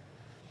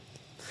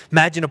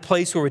 Imagine a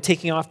place where we're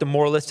taking off the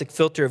moralistic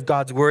filter of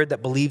God's word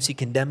that believes He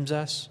condemns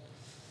us.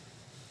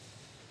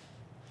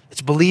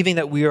 It's believing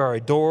that we are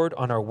adored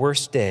on our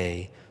worst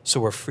day,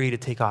 so we're free to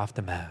take off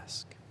the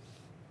mask.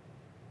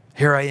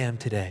 Here I am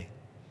today.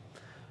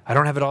 I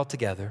don't have it all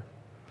together.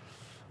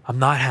 I'm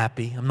not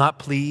happy. I'm not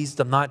pleased.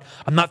 I'm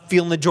not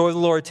feeling the joy of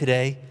the Lord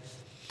today.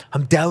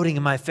 I'm doubting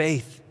in my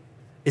faith.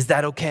 Is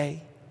that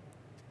okay?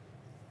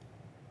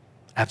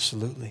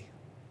 Absolutely.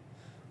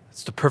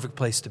 It's the perfect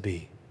place to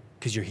be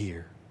because you're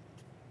here.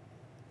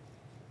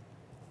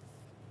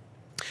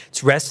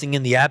 It's resting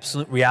in the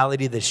absolute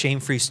reality that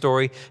shame-free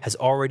story has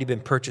already been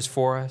purchased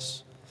for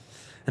us.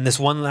 And this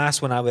one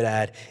last one I would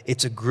add,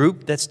 it's a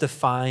group that's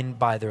defined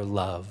by their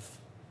love.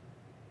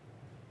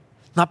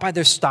 Not by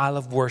their style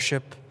of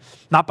worship,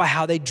 not by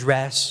how they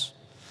dress,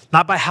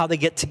 not by how they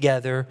get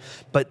together,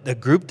 but the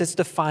group that's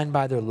defined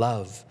by their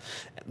love.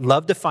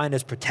 Love defined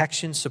as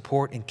protection,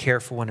 support, and care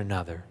for one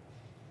another.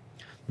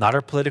 not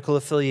our political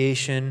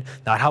affiliation,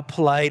 not how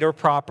polite or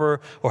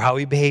proper or how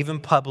we behave in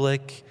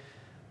public.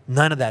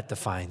 None of that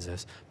defines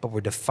us, but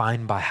we're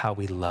defined by how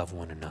we love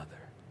one another.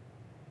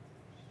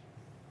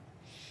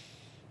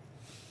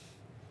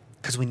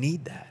 Because we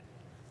need that.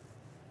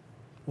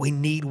 We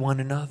need one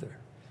another.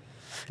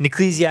 In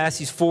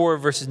Ecclesiastes 4,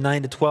 verses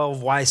 9 to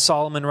 12, why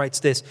Solomon writes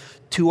this,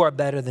 2 are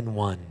better than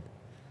 1,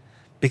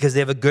 because they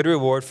have a good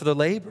reward for their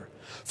labor.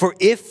 For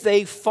if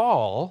they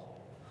fall,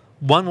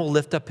 one will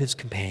lift up his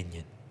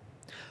companion.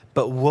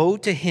 But woe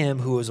to him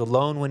who is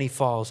alone when he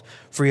falls,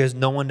 for he has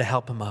no one to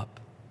help him up.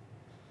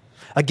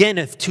 Again,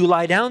 if 2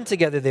 lie down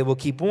together, they will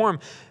keep warm.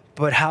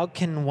 But how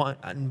can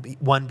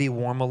one be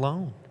warm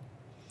alone?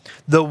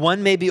 Though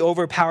one may be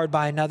overpowered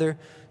by another,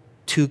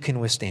 2 can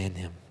withstand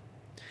him.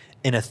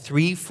 And a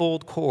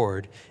 3-fold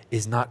cord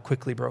is not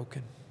quickly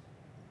broken.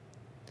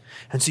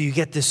 And so you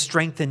get this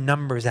strength in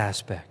numbers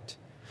aspect,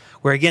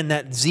 where again,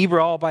 that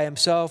zebra all by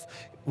himself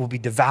will be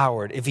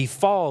devoured. If he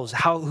falls,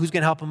 who's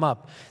going to help him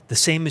up? The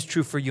same is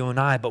true for you and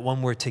I, but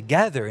when we're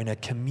together in a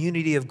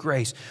community of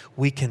grace,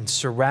 we can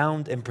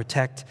surround and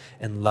protect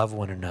and love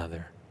one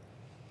another.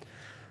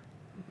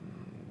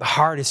 The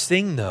hardest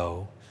thing,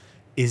 though,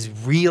 is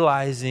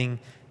realizing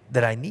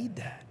that I need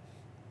that.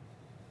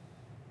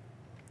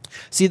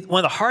 See,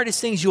 one of the hardest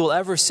things you will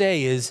ever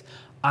say is,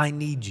 I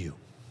need you.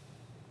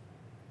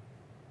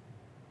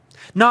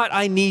 Not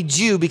I need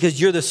you because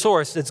you're the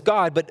source, that's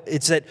God, but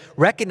it's that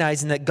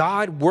recognizing that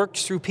God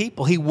works through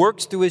people. He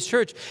works through his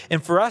church.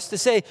 And for us to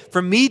say,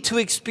 for me to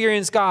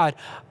experience God,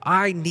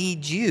 I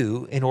need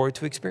you in order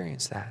to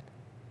experience that.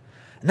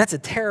 And that's a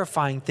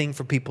terrifying thing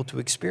for people to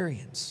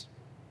experience.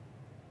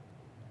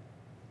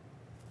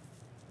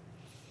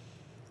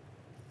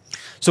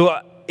 So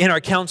in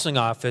our counseling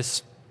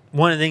office,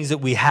 one of the things that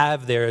we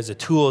have there as a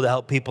tool to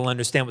help people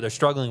understand what they're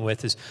struggling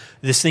with is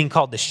this thing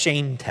called the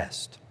shame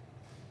test.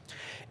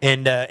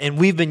 And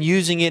we've been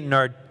using it in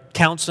our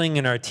counseling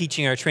and our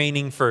teaching, our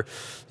training for,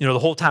 the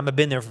whole time I've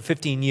been there for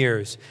 15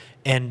 years,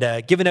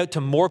 and given out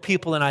to more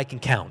people than I can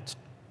count.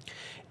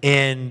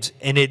 And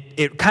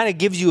it kind of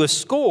gives you a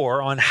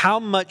score on how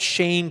much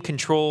shame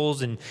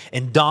controls and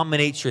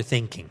dominates your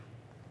thinking.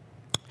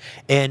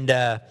 And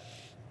I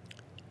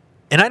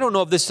don't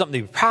know if this is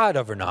something to be proud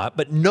of or not,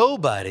 but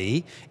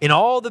nobody, in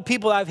all the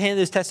people I've handed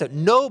this test out,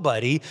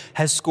 nobody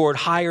has scored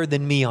higher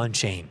than me on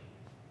shame.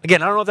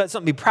 Again, I don't know if that's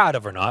something to be proud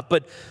of or not,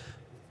 but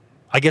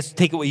I guess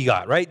take it what you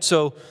got, right?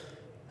 So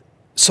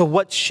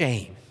what's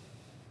shame?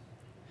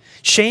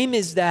 Shame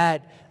is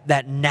that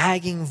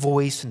nagging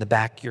voice in the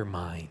back of your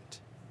mind.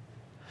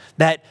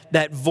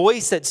 That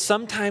voice that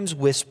sometimes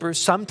whispers,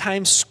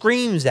 sometimes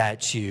screams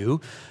at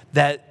you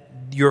that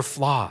you're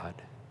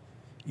flawed,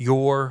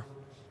 you're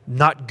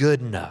not good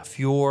enough,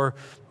 you're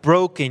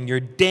broken,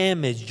 you're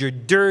damaged, you're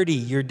dirty,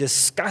 you're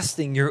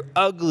disgusting, you're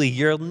ugly,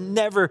 you'll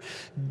never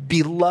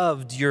be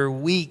loved, you're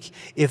weak.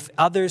 If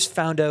others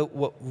found out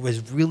what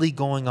was really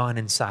going on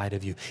inside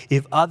of you,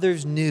 if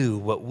others knew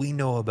what we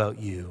know about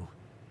you,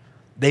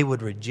 they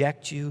would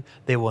reject you,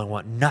 they would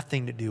want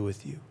nothing to do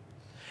with you.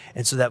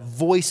 And so that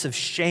voice of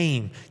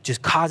shame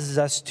just causes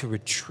us to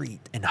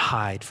retreat and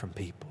hide from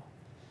people.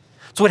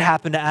 That's what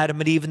happened to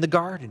Adam and Eve in the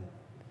garden.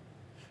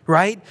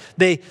 Right?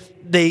 They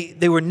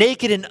were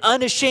naked and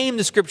unashamed,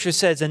 the scripture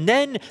says, and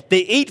then they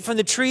ate from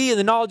the tree of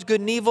the knowledge of good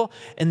and evil,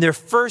 and their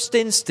first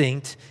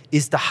instinct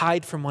is to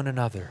hide from one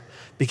another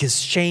because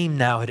shame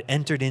now had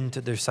entered into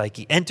their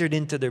psyche, entered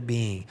into their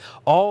being.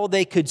 All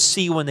they could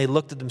see when they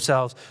looked at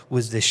themselves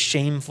was this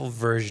shameful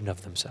version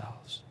of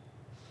themselves.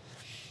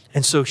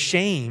 And so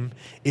shame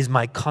is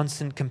my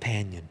constant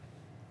companion.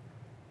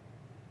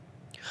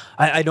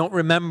 I don't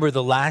remember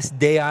the last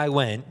day I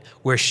went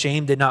where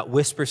shame did not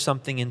whisper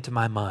something into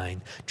my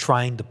mind,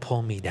 trying to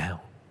pull me down.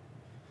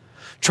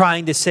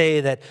 Trying to say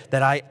that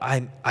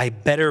I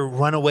better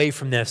run away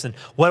from this, and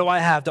what do I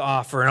have to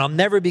offer, and I'll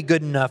never be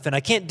good enough, and I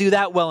can't do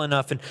that well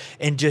enough,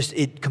 and just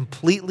it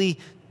completely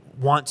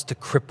wants to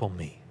cripple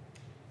me.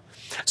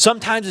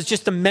 Sometimes it's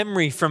just a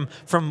memory from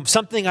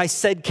something I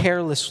said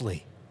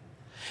carelessly.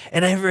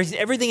 And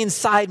everything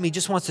inside me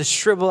just wants to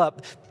shrivel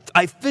up.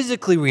 I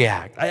physically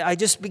react. I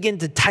just begin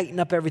to tighten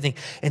up everything.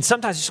 And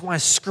sometimes I just want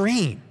to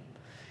scream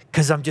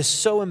because I'm just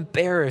so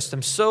embarrassed.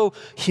 I'm so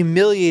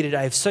humiliated.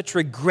 I have such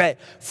regret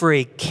for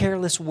a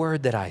careless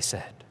word that I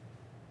said,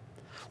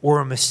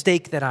 or a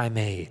mistake that I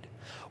made,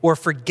 or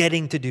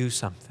forgetting to do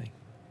something.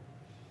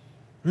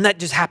 And that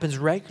just happens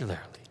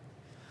regularly.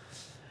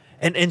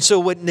 And so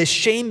when the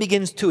shame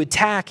begins to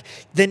attack,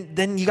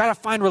 then you got to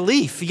find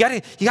relief. You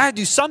got to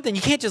do something.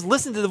 You can't just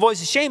listen to the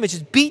voice of shame. It's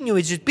just beating you.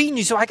 It's just beating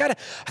you. So I got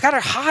to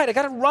hide. I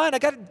got to run. I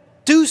got to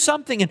do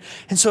something.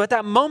 And so at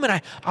that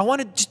moment, I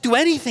want to just do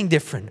anything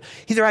different.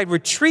 Either I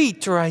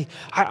retreat or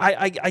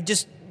I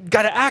just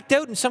got to act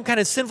out in some kind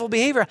of sinful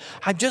behavior.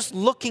 I'm just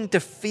looking to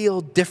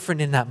feel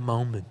different in that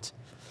moment.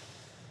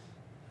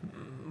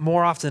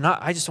 More often than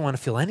not, I just don't want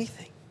to feel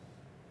anything.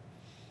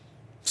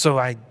 So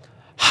I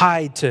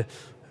hide to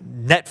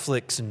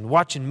Netflix and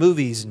watching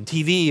movies and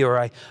TV, or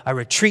I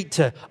retreat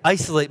to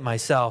isolate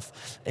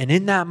myself. And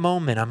in that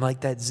moment, I'm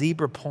like that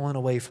zebra pulling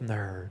away from the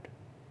herd.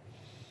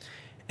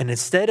 And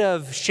instead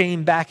of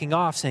shame backing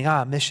off, saying,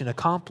 mission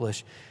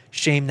accomplished,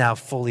 shame now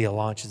fully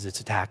launches its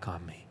attack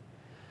on me.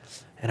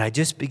 And I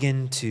just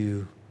begin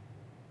to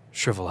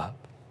shrivel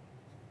up.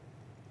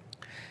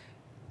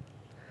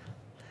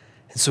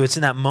 And so it's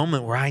in that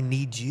moment where I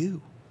need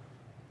you.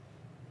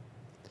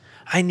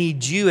 I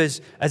need you as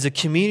a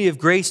community of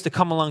grace to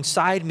come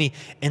alongside me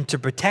and to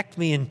protect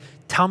me and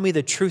tell me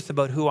the truth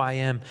about who I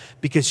am.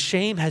 Because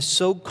shame has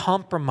so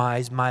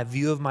compromised my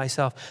view of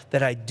myself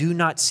that I do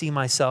not see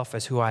myself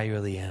as who I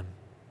really am.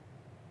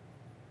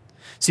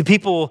 See,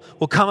 people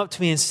will come up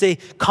to me and say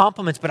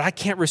compliments, but I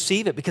can't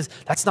receive it because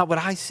that's not what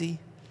I see.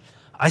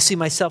 I see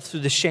myself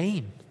through the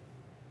shame.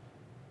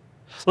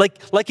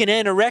 Like an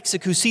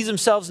anorexic who sees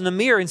themselves in the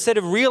mirror, instead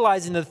of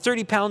realizing that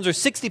 30 pounds or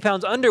 60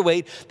 pounds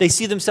underweight, they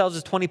see themselves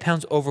as 20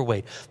 pounds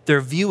overweight.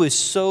 Their view is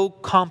so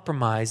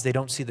compromised, they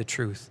don't see the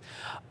truth.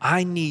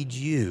 I need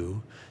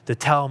you to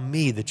tell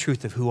me the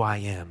truth of who I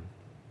am.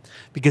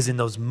 Because in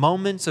those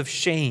moments of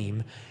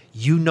shame,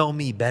 you know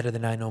me better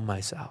than I know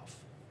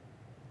myself.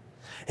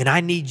 And I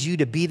need you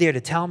to be there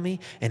to tell me,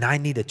 and I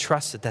need to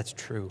trust that that's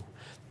true.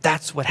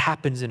 That's what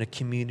happens in a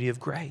community of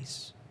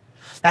grace.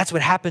 That's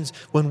what happens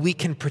when we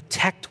can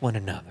protect one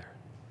another.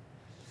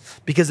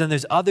 Because then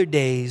there's other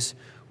days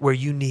where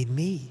you need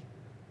me.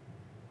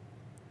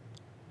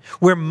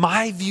 Where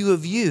my view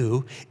of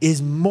you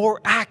is more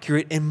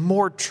accurate and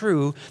more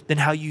true than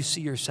how you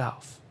see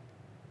yourself.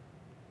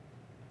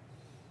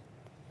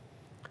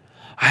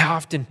 I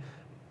often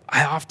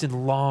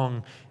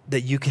long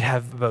that you could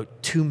have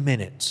about 2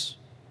 minutes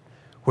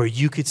where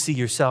you could see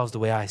yourselves the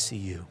way I see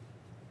you.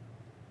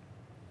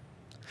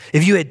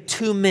 If you had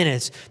 2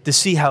 minutes to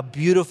see how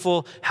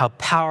beautiful, how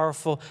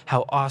powerful,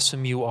 how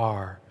awesome you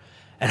are,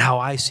 and how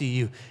I see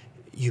you,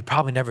 you'd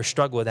probably never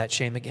struggle with that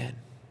shame again.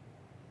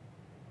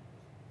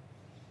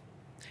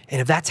 And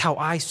if that's how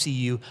I see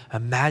you,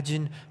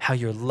 imagine how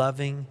your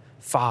loving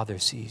Father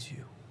sees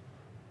you.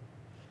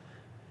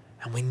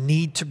 And we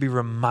need to be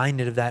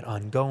reminded of that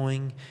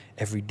ongoing,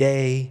 every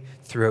day,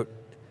 throughout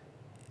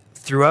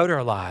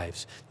our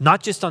lives.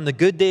 Not just on the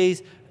good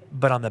days,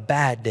 but on the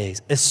bad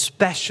days,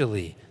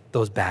 especially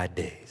those bad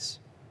days.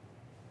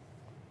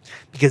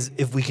 Because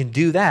if we can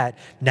do that,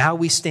 now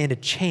we stand a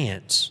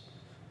chance.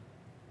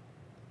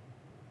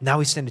 Now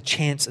we stand a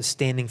chance of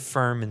standing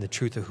firm in the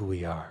truth of who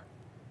we are.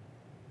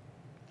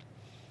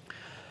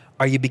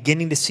 Are you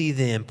beginning to see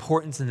the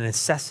importance and the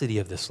necessity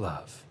of this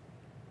love?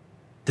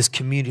 This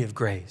community of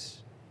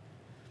grace?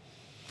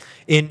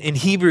 In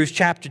Hebrews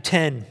chapter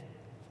 10,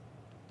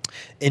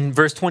 in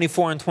verse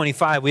 24 and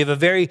 25, we have a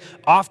very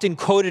often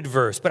quoted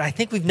verse, but I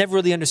think we've never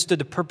really understood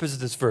the purpose of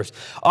this verse.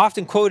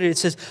 Often quoted, it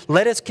says,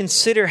 "Let us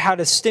consider how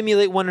to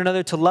stimulate one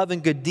another to love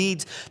and good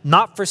deeds,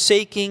 not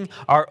forsaking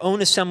our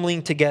own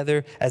assembling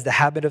together as the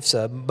habit of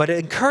some, but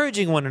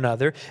encouraging one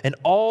another, and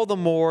all the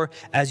more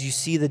as you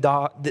see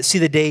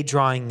the day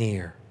drawing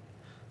near."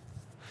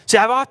 See,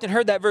 I've often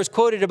heard that verse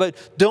quoted about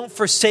don't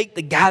forsake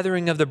the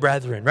gathering of the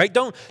brethren, right?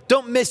 Don't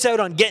miss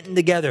out on getting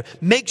together.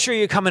 Make sure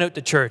you're coming out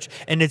to church.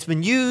 And it's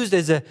been used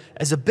as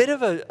a bit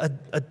of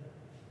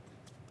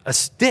a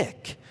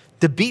stick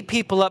to beat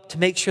people up to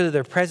make sure that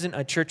they're present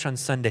at church on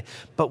Sunday.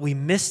 But we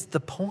missed the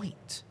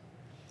point.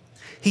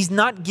 He's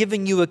not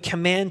giving you a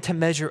command to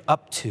measure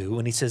up to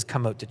when he says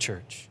come out to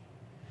church.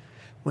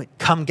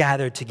 Come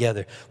gather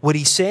together. What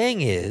he's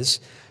saying is,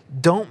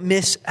 don't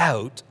miss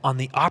out on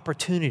the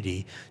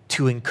opportunity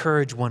to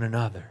encourage one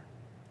another.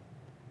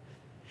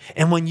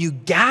 And when you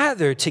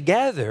gather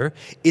together,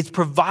 it's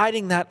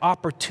providing that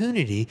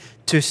opportunity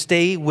to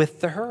stay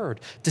with the herd,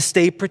 to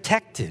stay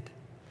protected.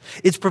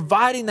 It's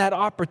providing that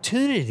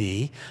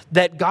opportunity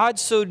that God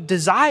so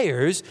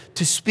desires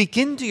to speak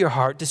into your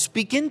heart, to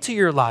speak into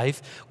your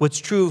life what's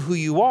true of who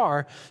you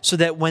are, so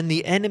that when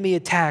the enemy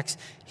attacks,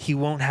 he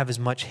won't have as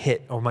much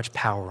hit or much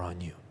power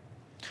on you.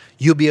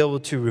 You'll be able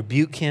to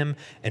rebuke him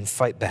and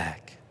fight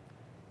back.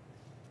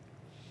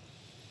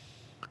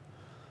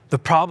 The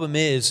problem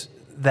is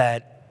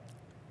that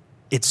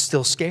it's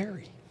still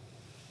scary.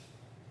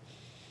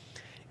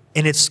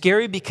 And it's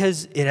scary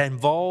because it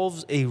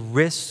involves a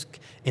risk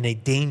and a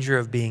danger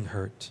of being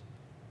hurt.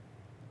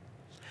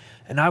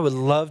 And I would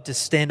love to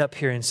stand up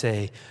here and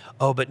say,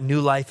 oh, but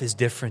New Life is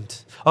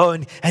different. Oh,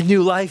 and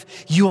New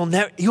Life, you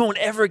won't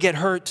ever get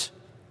hurt.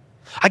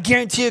 I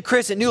guarantee you,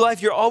 Chris, at New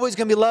Life, you're always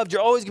going to be loved.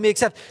 You're always going to be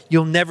accepted.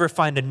 You'll never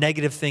find a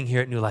negative thing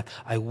here at New Life.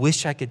 I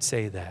wish I could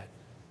say that.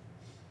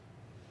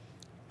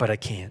 But I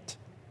can't.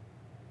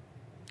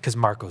 Because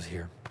Marco's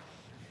here.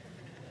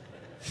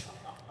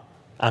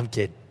 I'm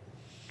kidding.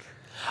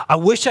 I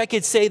wish I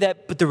could say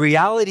that, but the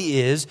reality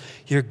is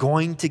you're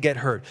going to get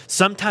hurt.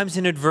 Sometimes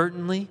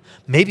inadvertently,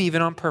 maybe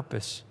even on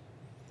purpose.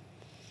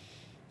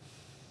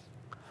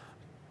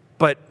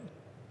 But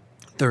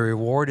the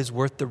reward is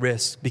worth the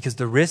risk, because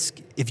the risk,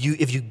 if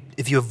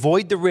you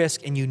avoid the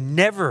risk and you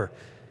never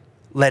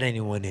let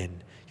anyone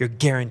in, you're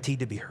guaranteed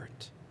to be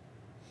hurt.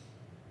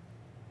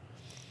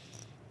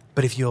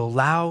 But if you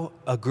allow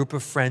a group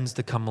of friends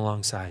to come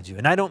alongside you,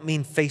 and I don't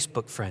mean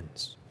Facebook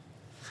friends,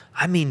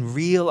 I mean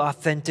real,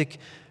 authentic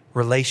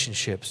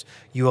relationships,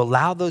 you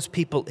allow those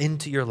people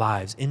into your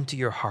lives, into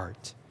your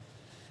heart,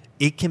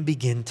 it can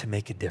begin to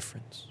make a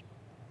difference.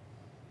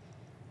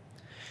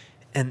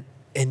 And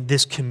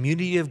this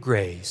community of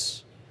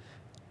grace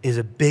is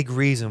a big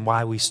reason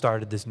why we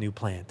started this new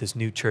plant, this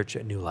new church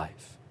at New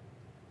Life.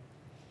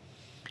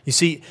 You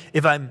see,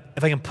 if I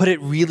can put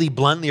it really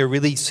bluntly or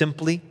really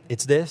simply,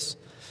 it's this.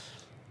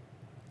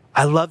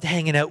 I loved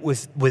hanging out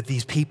with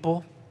these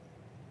people,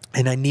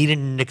 and I needed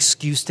an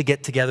excuse to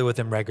get together with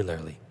them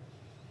regularly.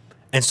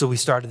 And so we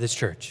started this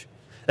church.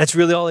 That's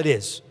really all it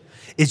is.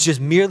 It's just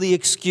merely an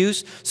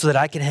excuse so that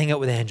I can hang out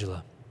with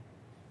Angela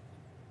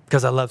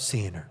because I love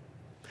seeing her.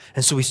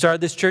 And so we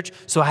started this church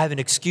so I have an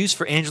excuse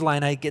for Angela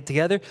and I to get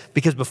together,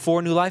 because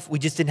before New Life, we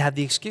just didn't have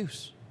the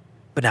excuse.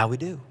 But now we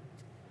do.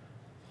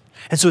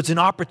 And so it's an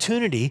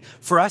opportunity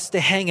for us to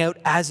hang out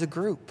as a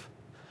group.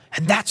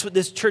 And that's what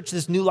this church,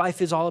 this New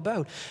Life is all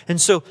about. And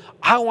so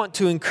I want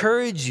to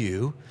encourage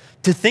you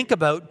to think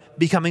about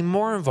becoming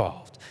more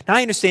involved. Now,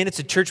 I understand it's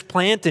a church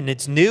plant and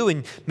it's new,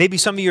 and maybe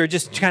some of you are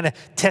just kind of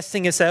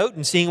testing us out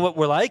and seeing what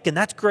we're like, and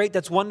that's great,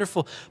 that's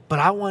wonderful. But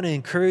I want to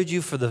encourage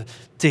you to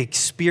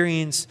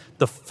experience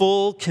the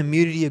full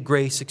community of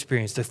grace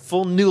experience, the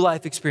full New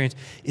Life experience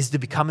is to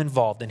become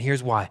involved. And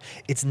here's why.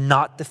 It's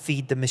not to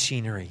feed the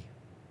machinery.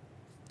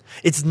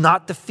 It's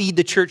not to feed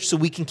the church so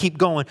we can keep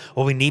going.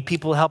 Well, we need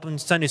people to help in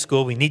Sunday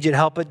school. We need you to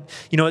help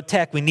at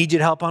tech. We need you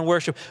to help on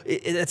worship.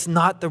 It's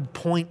not the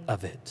point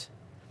of it.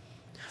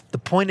 The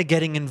point of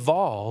getting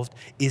involved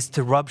is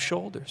to rub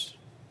shoulders.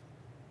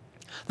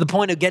 The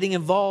point of getting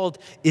involved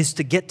is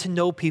to get to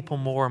know people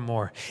more and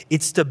more.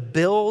 It's to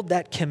build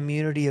that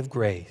community of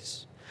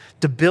grace,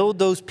 to build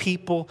those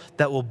people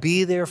that will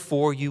be there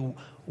for you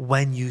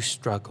when you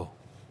struggle.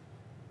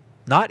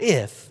 Not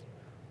if,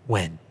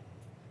 when.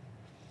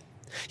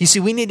 You see,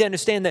 we need to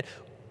understand that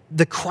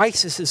the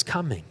crisis is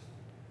coming.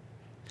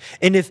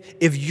 And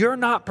if you're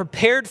not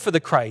prepared for the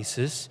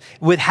crisis,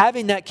 with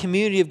having that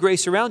community of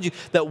grace around you,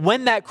 that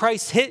when that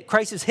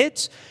crisis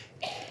hits,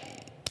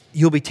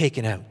 you'll be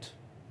taken out.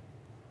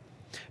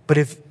 But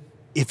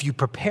if you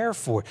prepare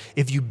for it,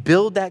 if you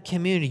build that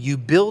community, you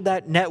build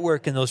that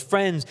network and those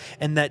friends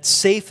and that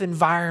safe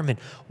environment,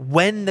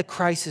 when the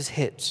crisis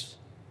hits,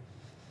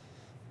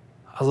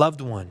 a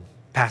loved one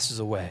passes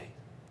away,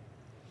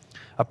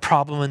 a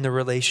problem in the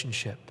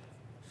relationship,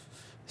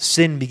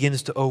 sin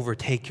begins to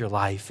overtake your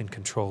life and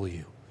control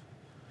you.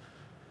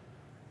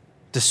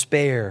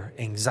 Despair,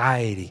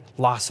 anxiety,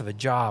 loss of a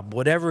job,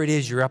 whatever it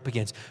is you're up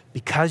against,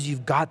 because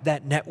you've got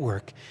that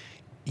network,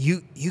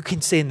 you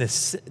can say in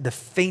the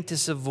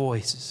faintest of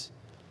voices,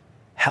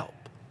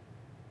 help.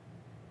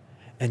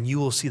 And you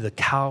will see the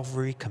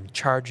Calvary come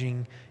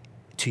charging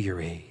to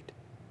your aid.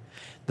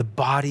 The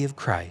body of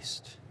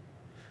Christ,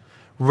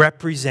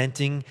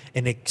 representing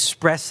and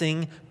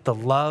expressing the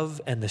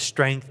love and the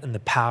strength and the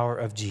power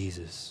of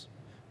Jesus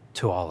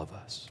to all of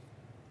us.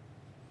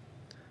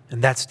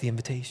 And that's the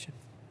invitation.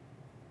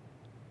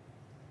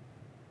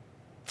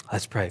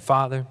 Let's pray.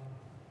 Father,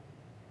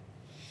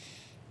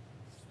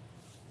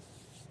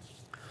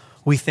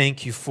 we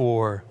thank you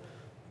for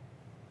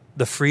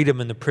the freedom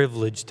and the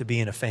privilege to be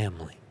in a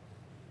family,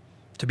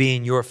 to be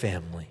in your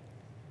family,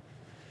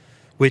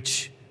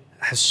 which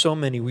has so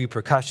many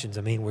repercussions.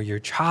 I mean, we're your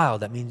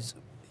child. That means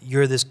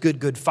you're this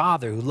good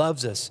Father who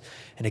loves us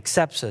and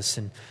accepts us,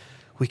 and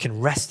we can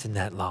rest in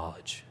that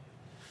knowledge.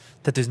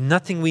 That there's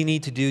nothing we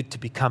need to do to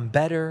become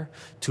better,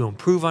 to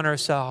improve on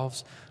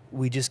ourselves.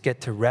 We just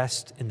get to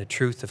rest in the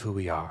truth of who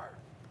we are.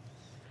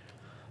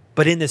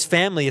 But in this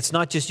family, it's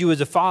not just you as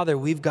a father.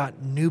 We've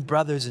got new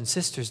brothers and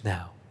sisters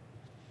now.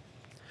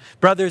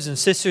 Brothers and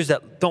sisters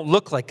that don't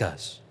look like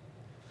us.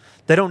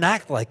 They don't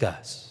act like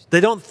us.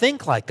 They don't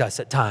think like us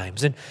at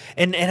times and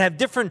have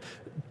different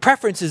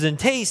preferences and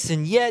tastes,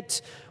 and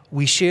yet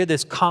we share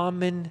this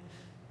common,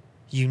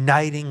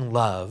 uniting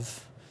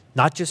love,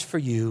 not just for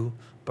you,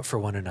 but for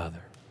one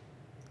another.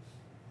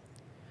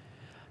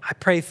 I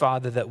pray,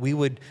 Father, that we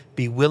would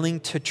be willing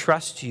to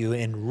trust you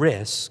and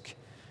risk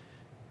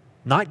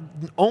not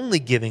only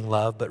giving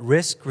love, but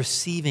risk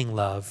receiving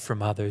love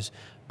from others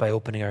by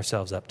opening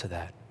ourselves up to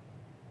that.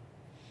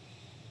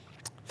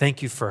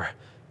 Thank you for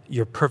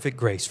your perfect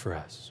grace for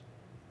us.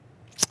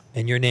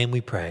 In your name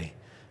we pray.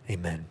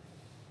 Amen.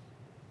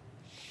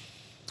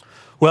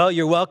 Well,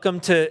 you're welcome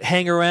to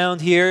hang around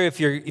here.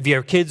 If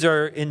your kids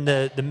are in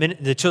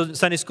the children's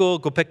Sunday school,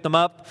 go pick them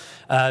up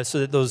so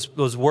that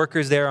those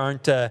workers there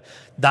aren't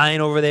dying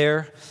over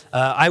there.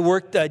 I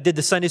did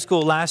the Sunday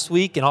school last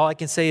week, and all I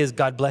can say is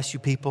God bless you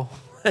people.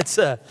 That's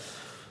a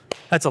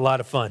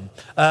lot of fun.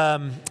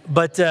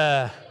 But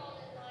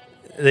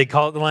they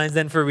call it the Lions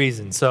Den for a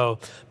reason. So,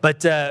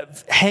 but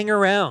hang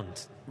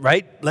around.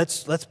 Right?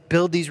 Let's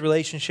build these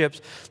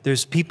relationships.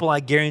 There's people I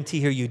guarantee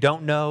here you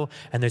don't know,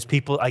 and there's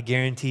people I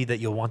guarantee that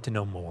you'll want to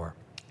know more.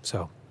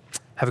 So,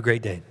 have a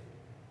great day.